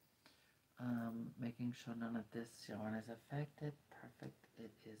 Making sure none of this yarn is affected. Perfect.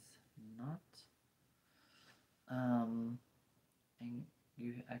 It is not. And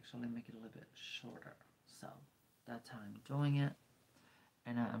you actually make it a little bit shorter. So that's how I'm doing it.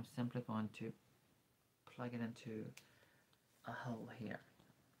 And I'm simply going to plug it into a hole here.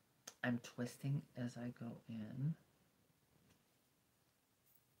 I'm twisting as I go in.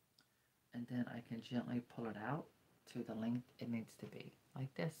 And then I can gently pull it out to the length it needs to be,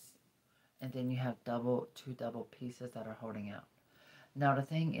 like this. And then you have two double pieces that are holding out. Now the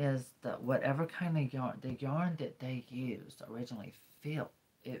thing is that whatever kind of yarn, the yarn that they used originally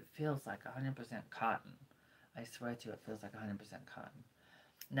it feels like 100% cotton. I swear to you, it feels like 100% cotton.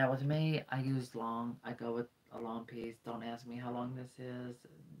 Now with me, I use long. I go with a long piece. Don't ask me how long this is.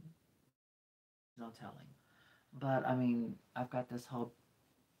 No telling. But I mean, I've got this whole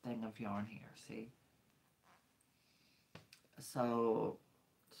thing of yarn here. See? So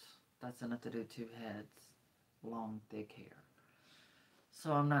that's enough to do 2 heads, long, thick hair.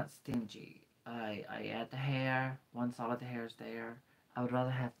 So I'm not stingy. I add the hair once all of the hair is there. I would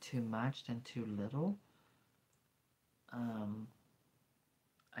rather have too much than too little.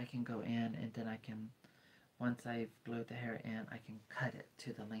 I can go in and then I can, once I've glued the hair in, I can cut it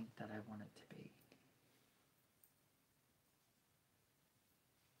to the length that I want it to be.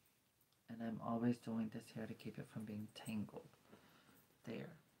 And I'm always doing this hair to keep it from being tangled.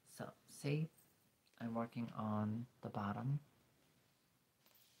 There. So, see? I'm working on the bottom.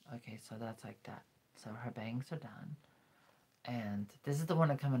 Okay, so that's like that. So her bangs are done. And this is the one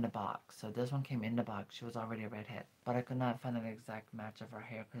that came in the box. So this one came in the box. She was already a redhead. But I could not find an exact match of her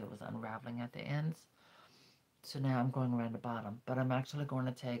hair because it was unraveling at the ends. So now I'm going around the bottom. But I'm actually going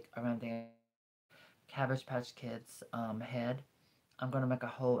to take around the Cabbage Patch Kid's head. I'm going to make a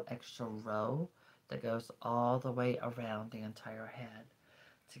whole extra row that goes all the way around the entire head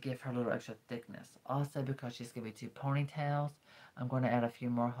to give her a little extra thickness. Also, because she's going to be 2 ponytails, I'm going to add a few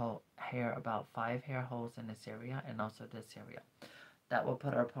more hair, about 5 hair holes in this area and also this area. That will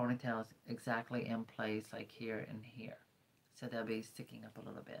put our ponytails exactly in place, like here and here. So they'll be sticking up a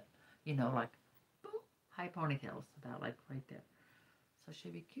little bit. You know, like, boom, high ponytails, about like right there. So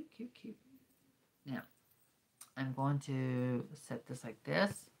she'll be cute, cute, cute. Now, I'm going to set this like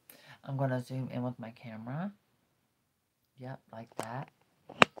this. I'm going to zoom in with my camera. Yep, like that.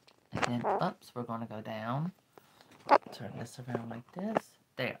 And then, oops, we're going to go down. Turn this around like this.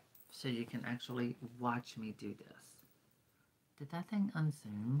 There. So you can actually watch me do this. Did that thing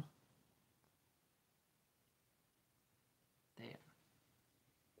unzoom? There.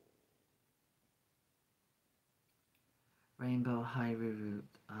 Rainbow High Root.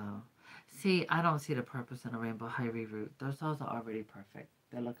 Oh. See, I don't see the purpose in a rainbow high reroute. Those dolls are already perfect.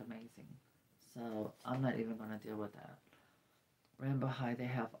 They look amazing. So I'm not even going to deal with that. Rainbow High, they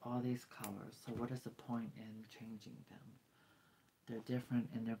have all these colors. So what is the point in changing them? They're different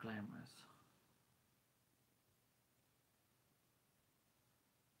and they're glamorous.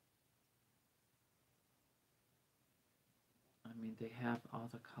 I mean, they have all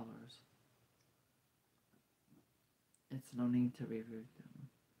the colors. It's no need to reroute them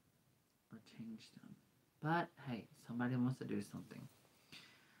or change them. But hey, somebody wants to do something.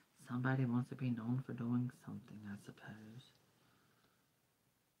 Somebody wants to be known for doing something, I suppose.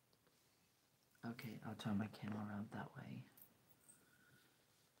 Okay, I'll turn my camera around that way.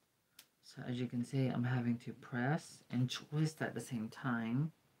 So as you can see, I'm having to press and twist at the same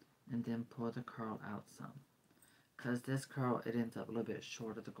time and then pull the curl out some. Because this curl, it ends up a little bit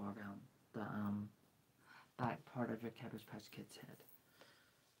shorter to go around the back part of your Cabbage Patch Kid's head.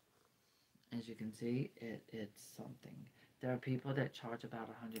 As you can see, it's something. There are people that charge about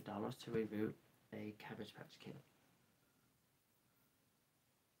 $100 to reroute a Cabbage Patch Kid.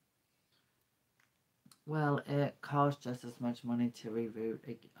 Well, it costs just as much money to reroute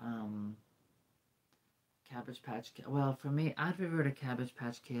a Cabbage Patch Kid. Well, for me, I'd reroute a Cabbage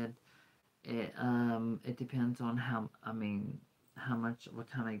Patch Kid. It depends on how much, what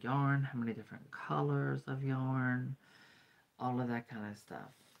kind of yarn, how many different colors of yarn, all of that kind of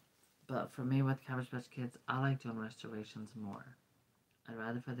stuff. But for me, with Cabbage Patch Kids, I like doing restorations more. I'd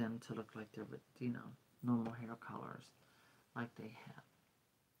rather for them to look like they're with, normal hair colors, like they have.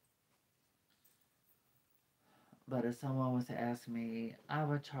 But if someone was to ask me, I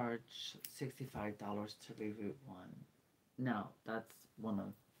would charge $65 to reroute one. No, that's one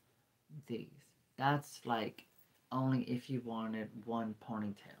of these. That's like only if you wanted one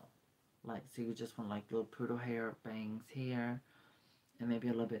ponytail. Like, so you just want like little poodle hair bangs here and maybe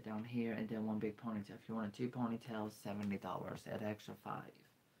a little bit down here and then one big ponytail. If you wanted two ponytails, $70, add extra $5.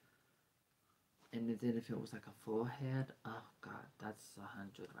 And then if it was like a full head, oh god, that's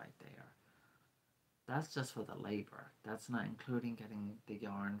 $100 right there. That's just for the labor. That's not including getting the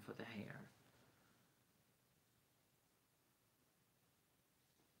yarn for the hair.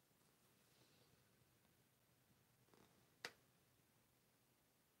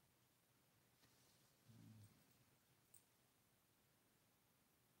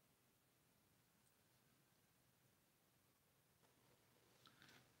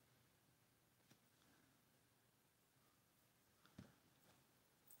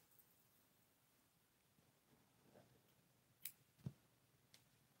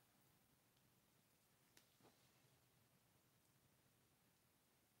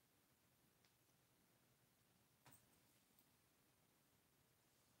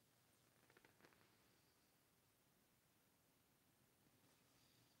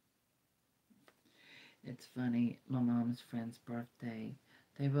 It's funny, my mom's friend's birthday,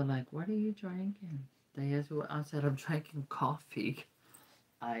 they were like, what are you drinking? They asked me what I said, I'm drinking coffee.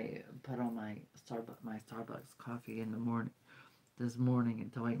 I put on my Starbucks coffee in the morning, this morning,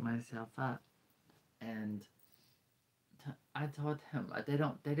 to wake myself up. And I told them,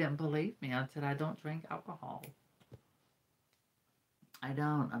 they didn't believe me. I said, I don't drink alcohol. I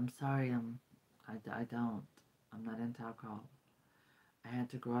don't. I'm sorry. I don't. I'm not into alcohol. I had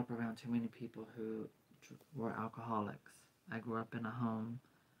to grow up around too many people who were alcoholics. I grew up in a home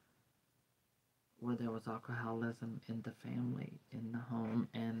where there was alcoholism in the family, in the home,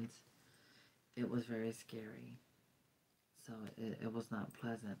 and it was very scary. So it was not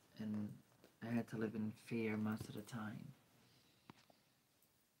pleasant, and I had to live in fear most of the time.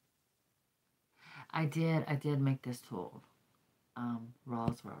 I did make this tool.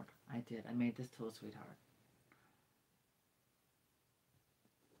 Raw's World. I did. I made this tool, sweetheart.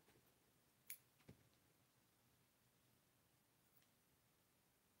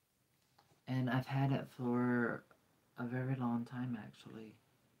 And I've had it for a very long time, actually.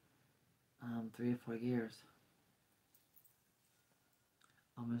 3 or 4 years.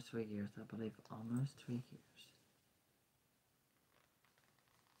 Almost 3 years, I believe. Almost 3 years.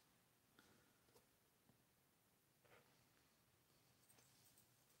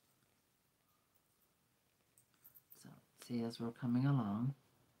 So, see, as we're coming along,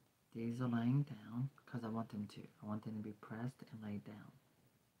 these are laying down because I want them to. I want them to be pressed and laid down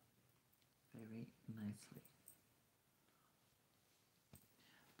very nicely.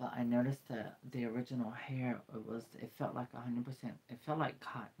 But I noticed that the original hair, it felt like 100%, it felt like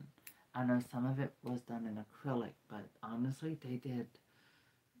cotton. I know some of it was done in acrylic, but honestly, they did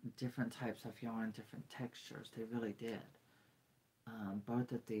different types of yarn, different textures. They really did.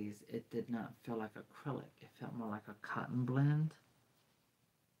 Both of these, it did not feel like acrylic. It felt more like a cotton blend.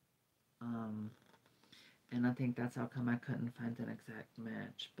 Um, and I think that's how come I couldn't find an exact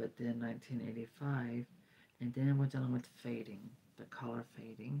match. But then 1985, and then we're dealing with fading, the color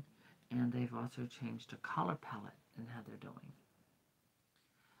fading, and they've also changed the color palette and how they're doing.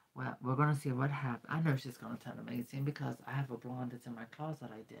 Well, we're going to see what happens. I know she's going to turn amazing because I have a blonde that's in my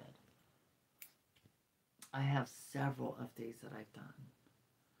closet I did. I have several of these that I've done.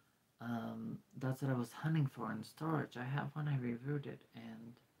 That's what I was hunting for in storage. I have one, I reviewed it,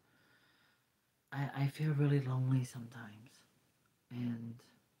 and I feel really lonely sometimes. And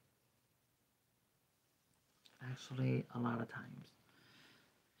actually, a lot of times.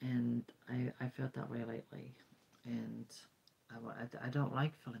 And I felt that way lately. And I don't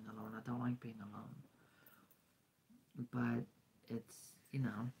like feeling alone. I don't like being alone. But it's, it's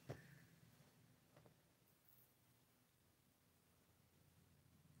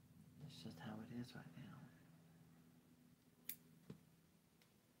just how it is right now.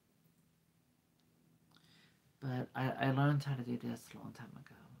 But I learned how to do this a long time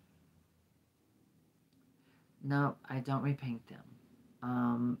ago. No, I don't repaint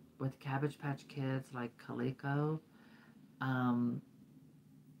them. With Cabbage Patch Kids like Coleco, um,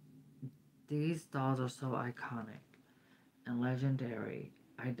 these dolls are so iconic and legendary.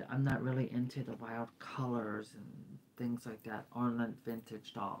 I'm not really into the wild colors and things like that on a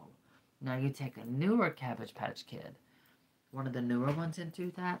vintage doll. Now you take a newer Cabbage Patch Kid, one of the newer ones, and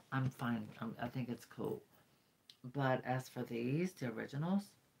do that, I'm fine. I think it's cool. But as for these, the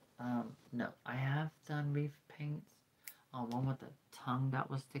originals, no. I have done reef paints on one with the tongue that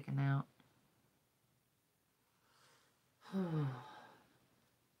was sticking out.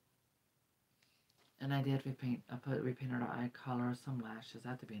 And I did repaint. I repainted her eye color, some lashes. I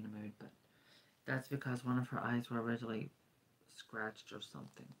have to be in the mood, but that's because one of her eyes were originally scratched or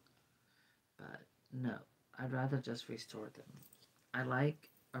something. But no, I'd rather just restore them. I like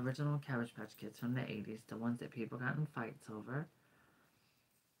original Cabbage Patch Kids from the 80s, the ones that people got in fights over,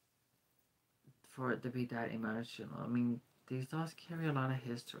 for it to be that emotional. I mean, these dolls carry a lot of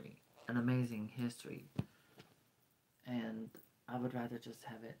history, an amazing history, and I would rather just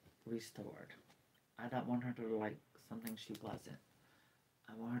have it restored. I don't want her to look like something she wasn't.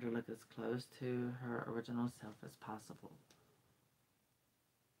 I want her to look as close to her original self as possible.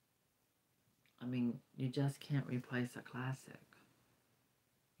 I mean, you just can't replace a classic.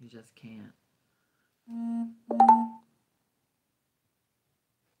 You just can't.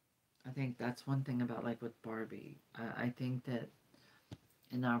 I think that's one thing about, like, with Barbie. I think that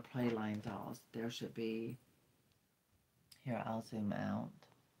in our Playline dolls, there should be. Here, I'll zoom out.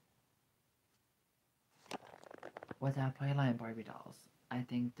 With our Playline Barbie dolls, I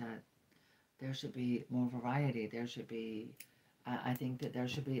think that there should be more variety. There should be. I think that there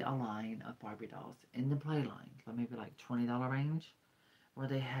should be a line of Barbie dolls in the Playline, like maybe like $20 range, where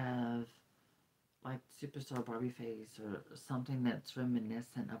they have like Superstar Barbie face or something that's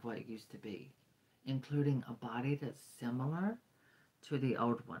reminiscent of what it used to be, including a body that's similar to the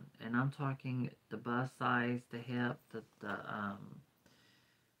old one. And I'm talking the bust size, the hip, the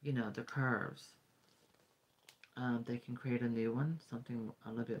curves. They can create a new one, something a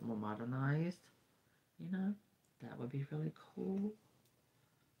little bit more modernized. That would be really cool.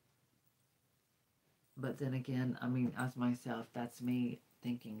 But then again, I mean, as myself, that's me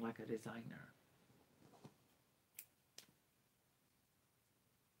thinking like a designer.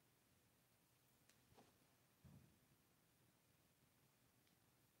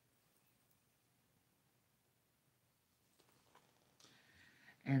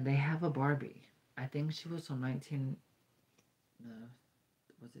 And they have a Barbie. I think she was from 19. No,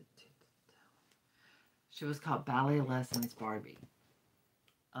 was it? She was called Ballet Lessons Barbie.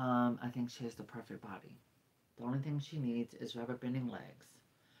 I think she has the perfect body. The only thing she needs is rubber bending legs,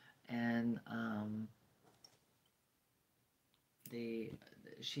 and the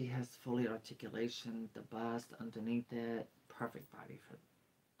she has fully articulation. The bust underneath it, perfect body for.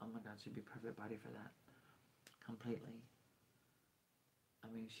 Oh my God, she'd be perfect body for that. Completely. I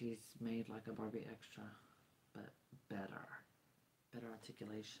mean, she's made like a Barbie extra, but better. Better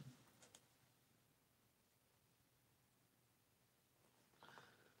articulation.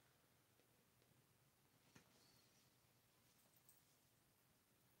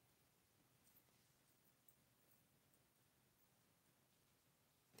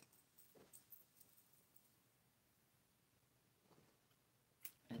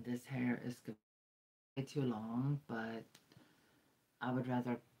 And this hair is way too long, but I would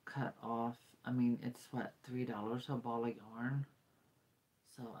rather cut off. I mean, it's what, $3 a ball of yarn?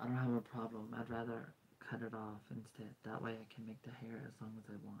 So I don't have a problem. I'd rather cut it off instead. That way I can make the hair as long as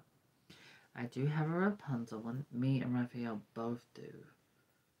I want. I do have a Rapunzel one. Me and Raphael both do.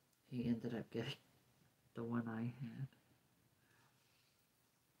 he ended up getting the one I had.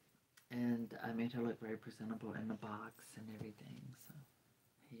 And I made her look very presentable in the box and everything. So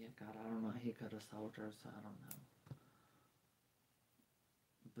he had got, I don't know, he could have sold her, so I don't know.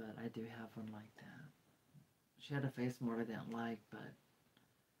 But I do have one like that. She had a face more I didn't like, but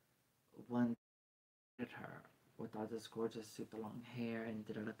one did her with all this gorgeous super long hair and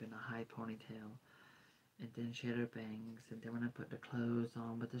did it up in a high ponytail. And then she had her bangs, and then when I put the clothes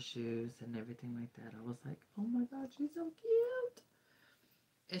on with the shoes and everything like that, I was like, oh my god, she's so cute.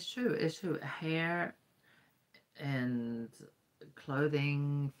 It's true, it's true. Hair and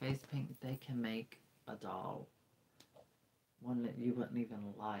clothing, face paint, they can make a doll. One that you wouldn't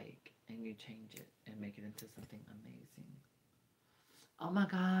even like, and you change it and make it into something amazing. Oh my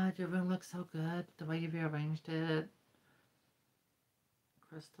god, your room looks so good, the way you've rearranged it.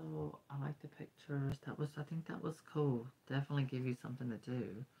 Crystal, I like the pictures. I think that was cool. Definitely give you something to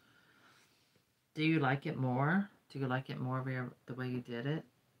do. Do you like it more? Do you like it more the way you did it?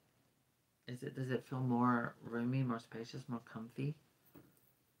 Does it feel more roomy, more spacious, more comfy?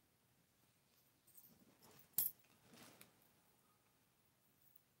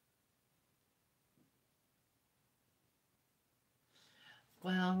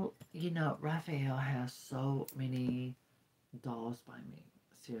 Well, you know, Raphael has so many dolls by me.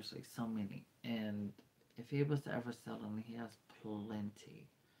 Seriously, so many. And if he was to ever sell them, he has plenty.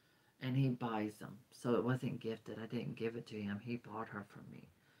 And he buys them. So it wasn't gifted. I didn't give it to him. He bought her for me.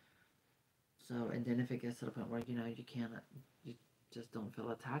 So, and then if it gets to the point where, you know, you just don't feel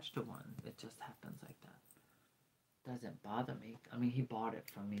attached to one. It just happens like that. Doesn't bother me. I mean, he bought it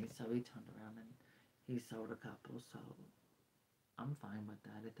from me, so he turned around and he sold a couple, so I'm fine with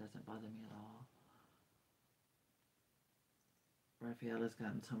that. It doesn't bother me at all. Raphael has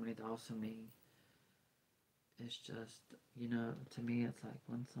gotten so many dolls from me. It's just, you know, to me, it's like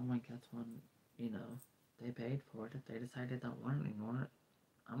when someone gets one, you know, they paid for it. If they decide they don't want it anymore,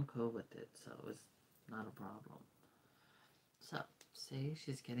 I'm cool with it, so it's not a problem. So, see,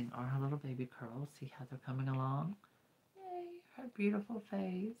 she's getting all her little baby curls. See how they're coming along? Yay, her beautiful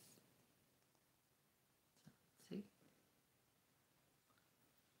face. See?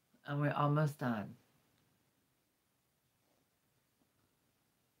 And we're almost done.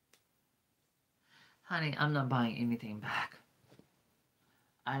 Honey, I'm not buying anything back.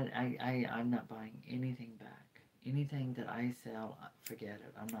 I'm not buying anything back. Anything that I sell, forget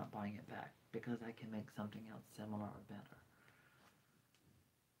it. I'm not buying it back because I can make something else similar or better.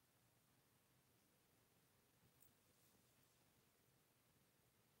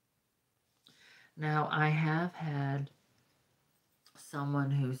 Now, I have had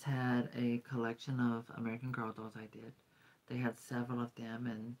someone who's had a collection of American Girl dolls I did. They had several of them,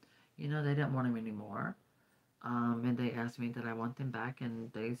 and, you know, they didn't want them anymore. And they asked me that I want them back,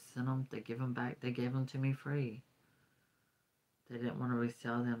 and they sent them, they give them back, they gave them to me free. They didn't want to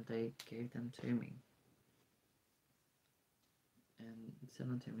resell them, they gave them to me. And sent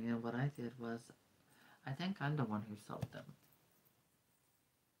them to me, and what I did was, I think I'm the one who sold them.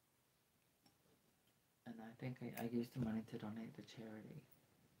 And I think I used the money to donate to charity.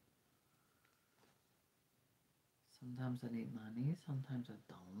 Sometimes I need money, sometimes I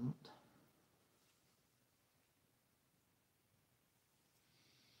don't.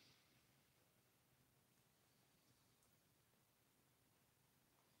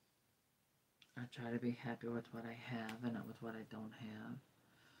 I try to be happy with what I have and not with what I don't have.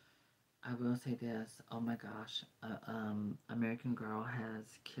 I will say this, oh my gosh, American Girl has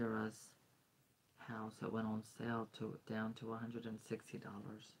Kira's house. It went on sale down to $160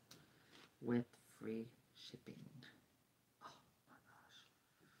 with free shipping. Oh my gosh.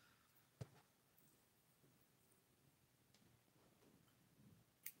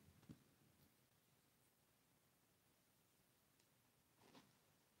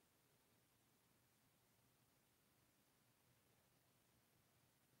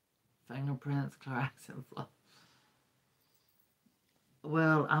 Fingerprints, cracks, and flaws.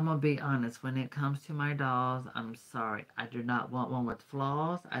 Well, I'm gonna be honest. When it comes to my dolls, I'm sorry. I do not want one with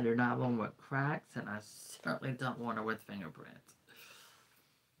flaws. I do not want one with cracks, and I certainly don't want her with fingerprints.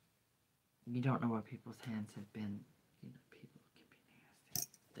 You don't know where people's hands have been. You know, people can be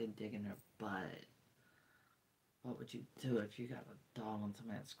nasty. They dig in their butt. What would you do if you got a doll and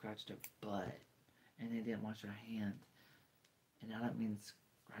somebody had scratched their butt and they didn't wash their hands? And I don't mean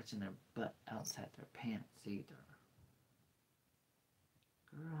scratching their butt outside their pants either.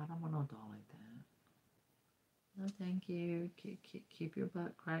 Girl, I don't want no doll like that. No, thank you. Keep your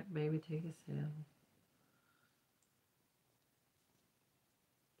butt cracked, baby, to yourself.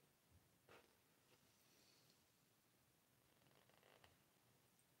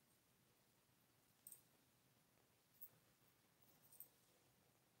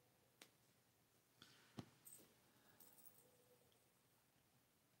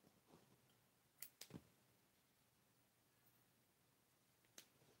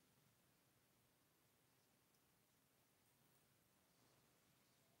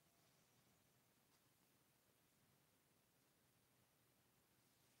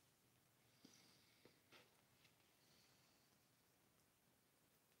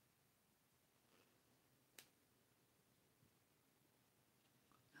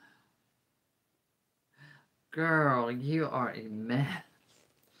 Girl, you are a mess.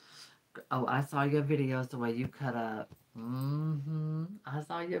 Oh, I saw your videos the way you cut up. I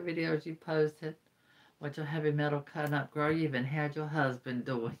saw your videos you posted with your heavy metal cutting up. Girl, you even had your husband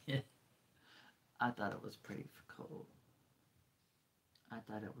doing it. I thought it was pretty cool. I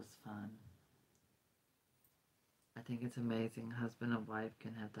thought it was fun. I think it's amazing husband and wife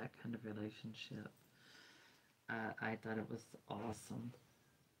can have that kind of relationship. I thought it was awesome.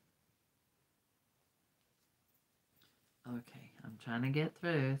 Okay, I'm trying to get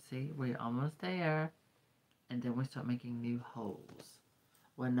through. See, we're almost there. And then we start making new holes.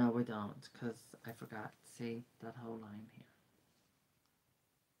 Well, no, we don't, because I forgot. See that whole line here.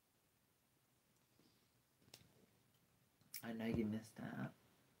 I know you missed that.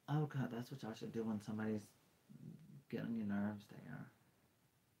 Oh, God, that's what y'all should do when somebody's getting on your nerves there.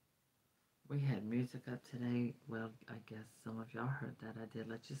 We had music up today. Well, I guess some of y'all heard that. I did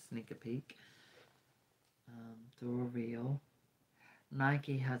let you sneak a peek through a reel.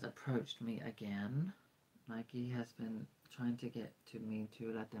 Nike has approached me again. Nike has been trying to get to me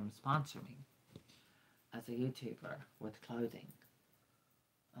to let them sponsor me as a YouTuber with clothing.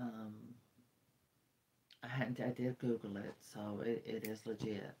 I did Google it, so it is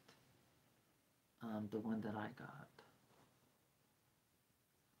legit. The one that I got.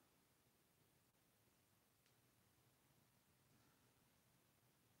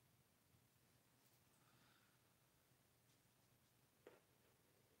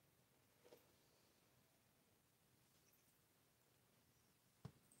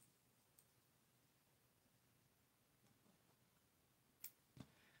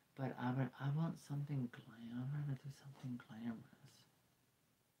 But I want something glam. I'm gonna do something glamorous.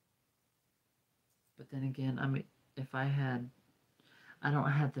 But then again, I mean, if I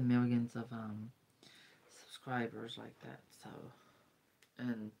don't have the millions of subscribers like that, so,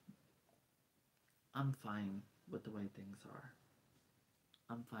 and I'm fine with the way things are.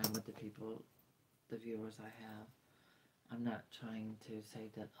 I'm fine with the people, the viewers I have. I'm not trying to say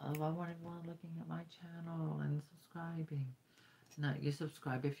that, oh, I want everyone looking at my channel and subscribing. No, you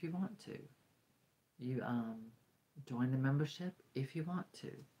subscribe if you want to. You join the membership if you want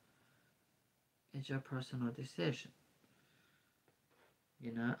to. It's your personal decision.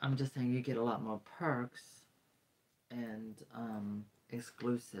 You know, I'm just saying you get a lot more perks and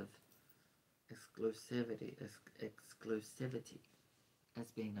exclusivity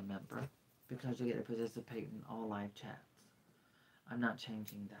as being a member because you get to participate in all live chats. I'm not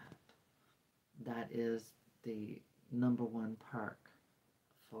changing that. That is the number one perk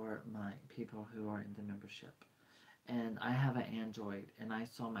for my people who are in the membership. And I have an Android, and I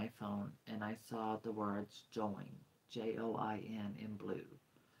saw my phone, and I saw the words join, Join in blue.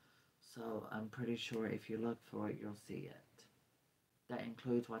 So I'm pretty sure if you look for it, you'll see it. That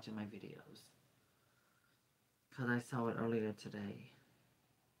includes watching my videos. Because I saw it earlier today.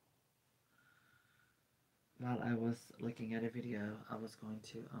 While I was looking at a video, I was going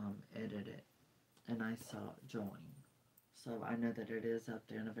to edit it, and I saw join. So I know that it is up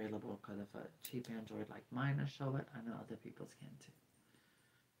there and available because if a cheap Android like mine will show it, I know other people's can too.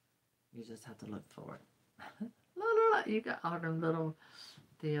 You just have to look for it. You got all them little,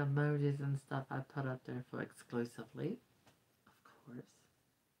 the emojis and stuff I put up there for exclusively, of course.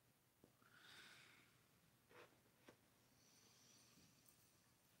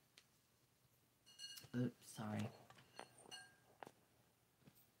 Oops, sorry.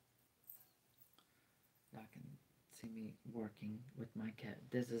 Y'all can see me working with my cat.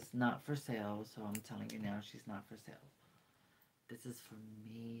 This is not for sale, so I'm telling you now, she's not for sale. This is for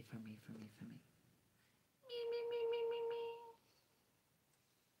me, for me, for me, for me. Me, me, me, me, me, me.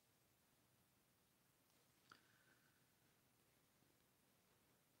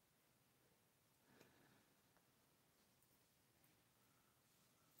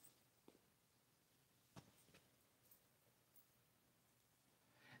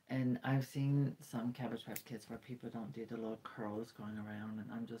 And I've seen some Cabbage Patch Kids where people don't do the little curls going around, and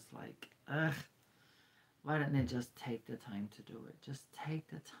I'm just like, ugh. Why didn't they just take the time to do it? Just take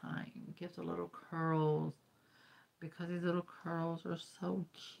the time. Give the little curls. Because these little curls are so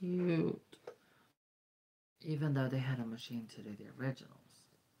cute. Even though they had a machine to do the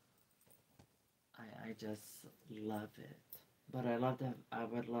originals. I just love it. But I love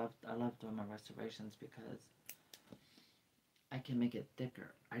doing my restorations because I can make it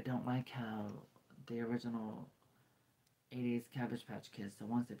thicker. I don't like how the original 80s Cabbage Patch Kids, the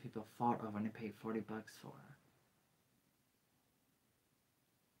ones that people fought over and they paid $40 for.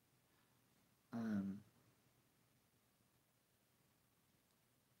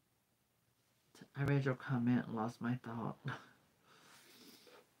 I read your comment and lost my thought.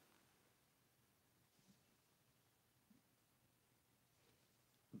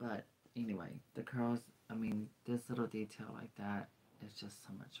 But anyway, the curls, I mean, this little detail like that is just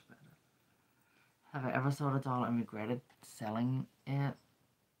so much better. Have I ever sold a doll and regretted selling it?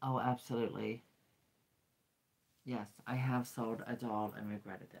 Oh, absolutely. Yes, I have sold a doll and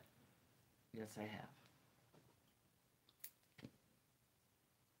regretted it. Yes, I have.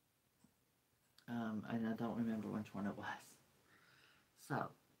 And I don't remember which one it was.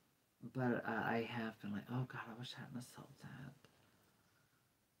 So, but I have been like, oh God, I wish I hadn't sold that.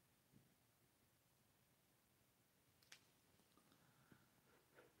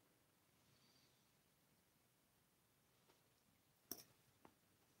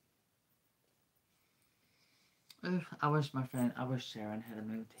 Oof, I wish Sharon had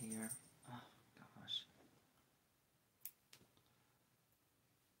moved here. Oh gosh.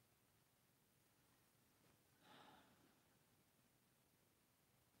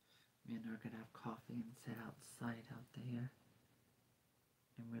 Me and her could have coffee and sit outside out there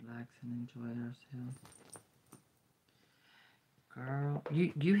and relax and enjoy ourselves. Girl,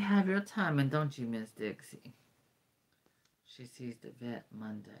 you have your time, and don't you, Miss Dixie? She sees the vet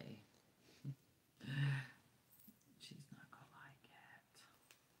Monday. She's not gonna like it.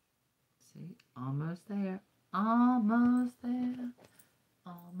 See, almost there. Almost there.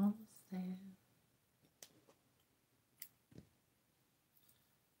 Almost there.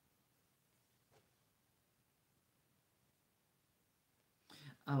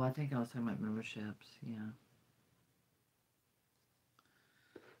 Oh, I think I was talking about memberships, yeah.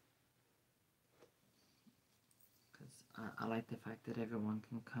 Because I like the fact that everyone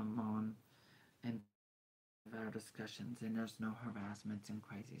can come on and have our discussions and there's no harassment and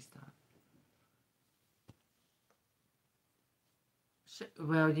crazy stuff.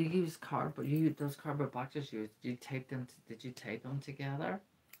 Well, you use cardboard. Those cardboard boxes. You tape them. Did you tape them together?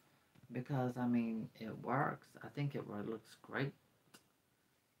 Because I mean, it works. I think it looks great.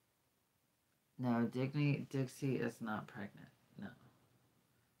 No, Dixie is not pregnant. No,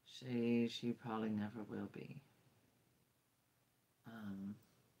 she probably never will be.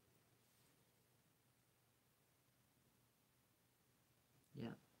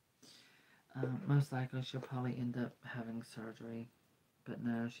 Yeah. Most likely she'll probably end up having surgery. But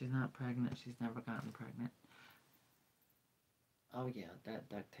no, she's not pregnant. She's never gotten pregnant. Oh yeah, that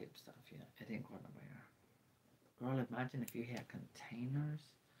duct tape stuff, yeah. It ain't going nowhere. Girl, imagine if you had containers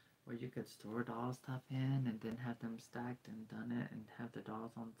where you could store doll stuff in and then have them stacked and done it and have the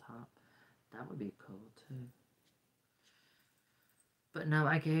dolls on top. That would be cool too. But no,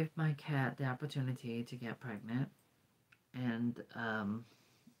 I gave my cat the opportunity to get pregnant. And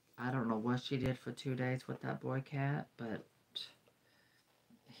I don't know what she did for 2 days with that boy cat, but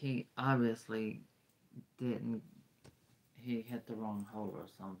he obviously didn't. He hit the wrong hole or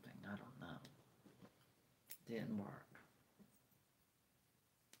something. I don't know. Didn't work.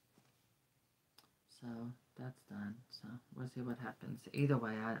 So that's done. So we'll see what happens. Either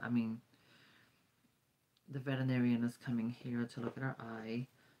way, I mean, the veterinarian is coming here to look at her eye,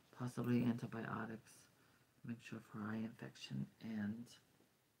 possibly antibiotics, make sure for eye infection, and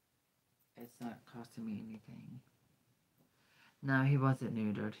it's not costing me anything. No, he wasn't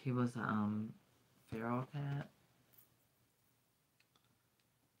neutered. He was a feral cat.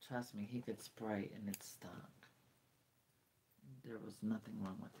 Trust me, he could spray and it stunk. There was nothing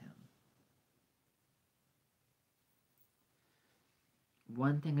wrong with him.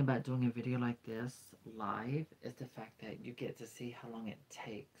 One thing about doing a video like this live is the fact that you get to see how long it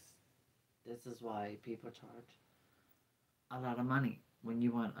takes. This is why people charge a lot of money when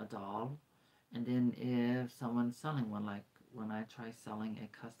you want a doll. And then if someone's selling one, like when I try selling a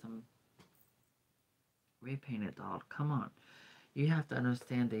custom repainted doll, come on. You have to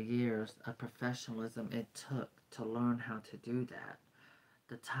understand the years of professionalism it took to learn how to do that.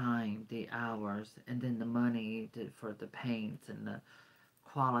 The time, the hours, and then the money for the paints and the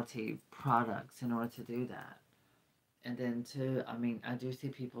quality products in order to do that. And then too, I mean, I do see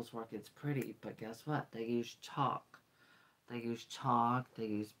people's work, it's pretty, but guess what? They use chalk. They use chalk, they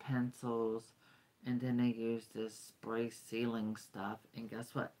use pencils, and then they use this spray sealing stuff. And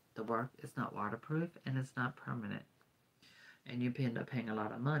guess what? The work is not waterproof and it's not permanent. And you end up paying a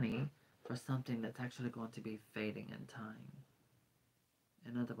lot of money for something that's actually going to be fading in time.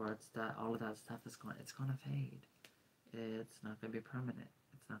 In other words, that all of that stuff is going to fade. It's not going to be permanent.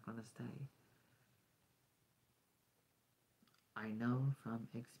 It's not going to stay. I know from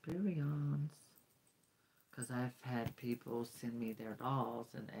experience. Because I've had people send me their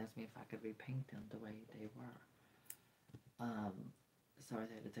dolls and ask me if I could repaint them the way they were. So I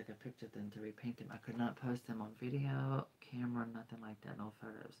had to take a picture of them to repaint them. I could not post them on video, camera, nothing like that, no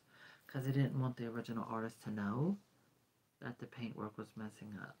photos. Because I didn't want the original artist to know. that the paintwork was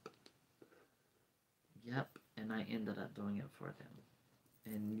messing up. Yep, and I ended up doing it for them.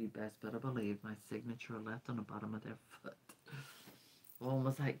 And you best better believe my signature left on the bottom of their foot. One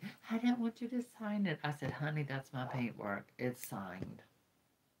was like, I didn't want you to sign it. I said, honey, that's my paintwork. It's signed.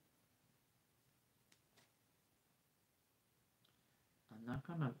 I'm not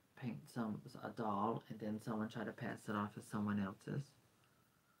going to paint a doll and then someone try to pass it off as someone else's.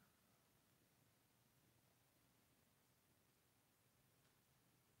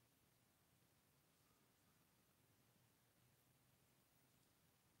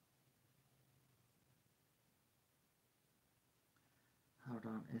 Hold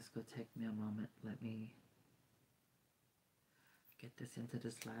on, it's going to take me a moment. Let me get this into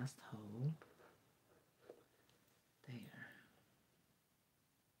this last hole. There.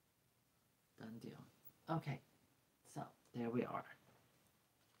 Done deal. Okay, so there we are.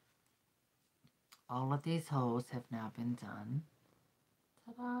 All of these holes have now been done.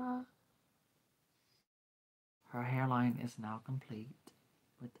 Ta-da! Her hairline is now complete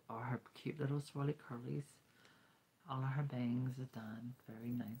with all her cute little swirly curlies. All of her bangs are done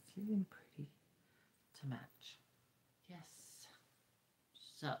very nicely and pretty to match. Yes.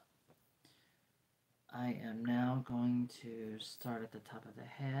 So, I am now going to start at the top of the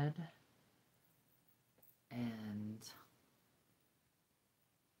head and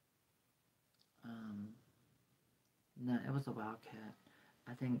no, it was a wildcat.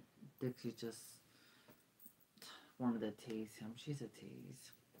 I think Dixie just wanted to tease him. She's a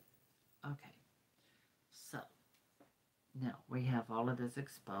tease. Okay, so now we have all of this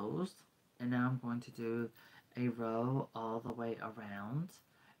exposed, and now I'm going to do a row all the way around,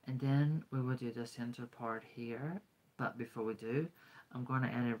 and then we will do the center part here. But before we do, I'm going to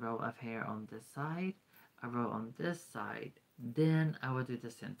add a row of hair on this side, a row on this side, then I will do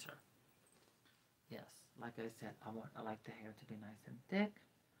the center. Yes, like I said, I like the hair to be nice and thick,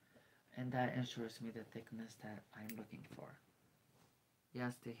 and that ensures me the thickness that I'm looking for.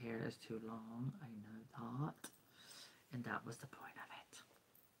 Yes, the hair is too long, I know that, and that was the point of it.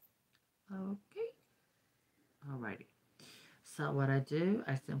 Okay, alrighty. So what I do,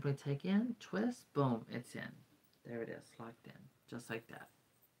 I simply take in, twist, boom, it's in. There it is, locked in, just like that.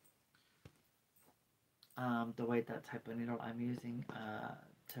 The way that type of needle I'm using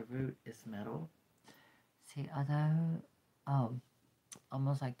to root is metal. See, although,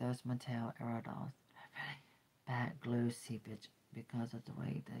 almost like those Mattel Aerodolls, bad glue seepage because of the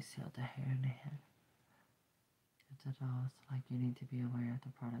way they seal the hair in the head. It's a dolls, like you need to be aware of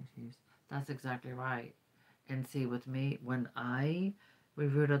the products used. That's exactly right. And see, with me, when I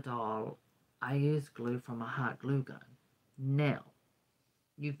reroot a doll, I use glue from a hot glue gun. Now,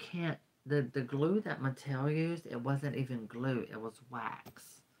 you can't, the glue that Mattel used, it wasn't even glue, it was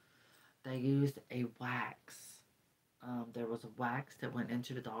wax. They used a wax. There was a wax that went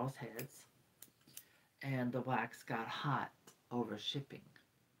into the doll's heads, and the wax got hot over shipping.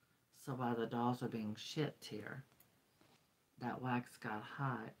 So while the dolls were being shipped here, that wax got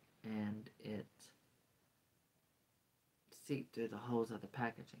hot and it seeped through the holes of the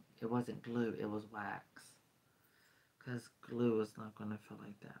packaging. It wasn't glue, it was wax. Because glue is not going to feel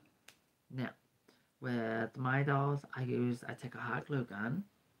like that. Now, with my dolls, I take a hot glue gun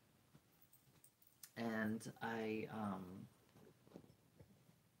and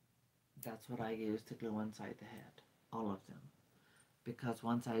that's what I use to glue inside the head. All of them. Because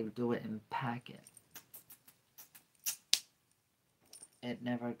once I do it and pack it, it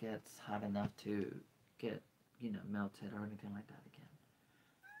never gets hot enough to get, melted or anything like that again.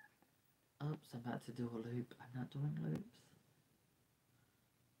 Oops, I'm about to do a loop. I'm not doing loops.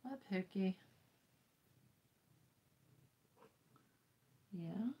 What, Pookie?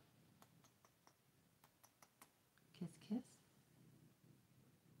 Yeah? Kiss, kiss?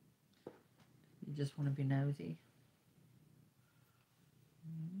 You just want to be nosy?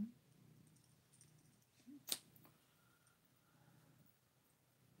 Mm-hmm.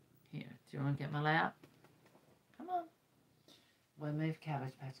 Here, do you want to get my lap? Come on. We'll move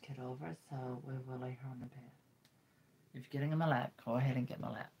Cabbage Patch Kid over, so we will lay her on the bed. If you're getting in my lap, go ahead and get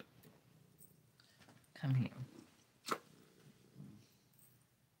my lap. Come here.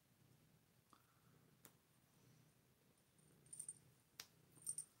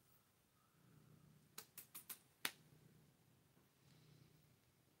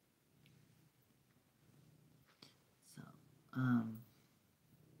 So,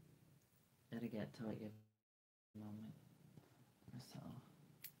 better get to it, give a moment or so.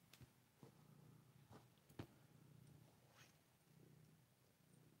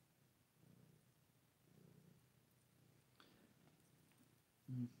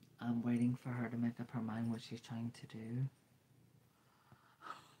 I'm waiting for her to make up her mind what she's trying to do.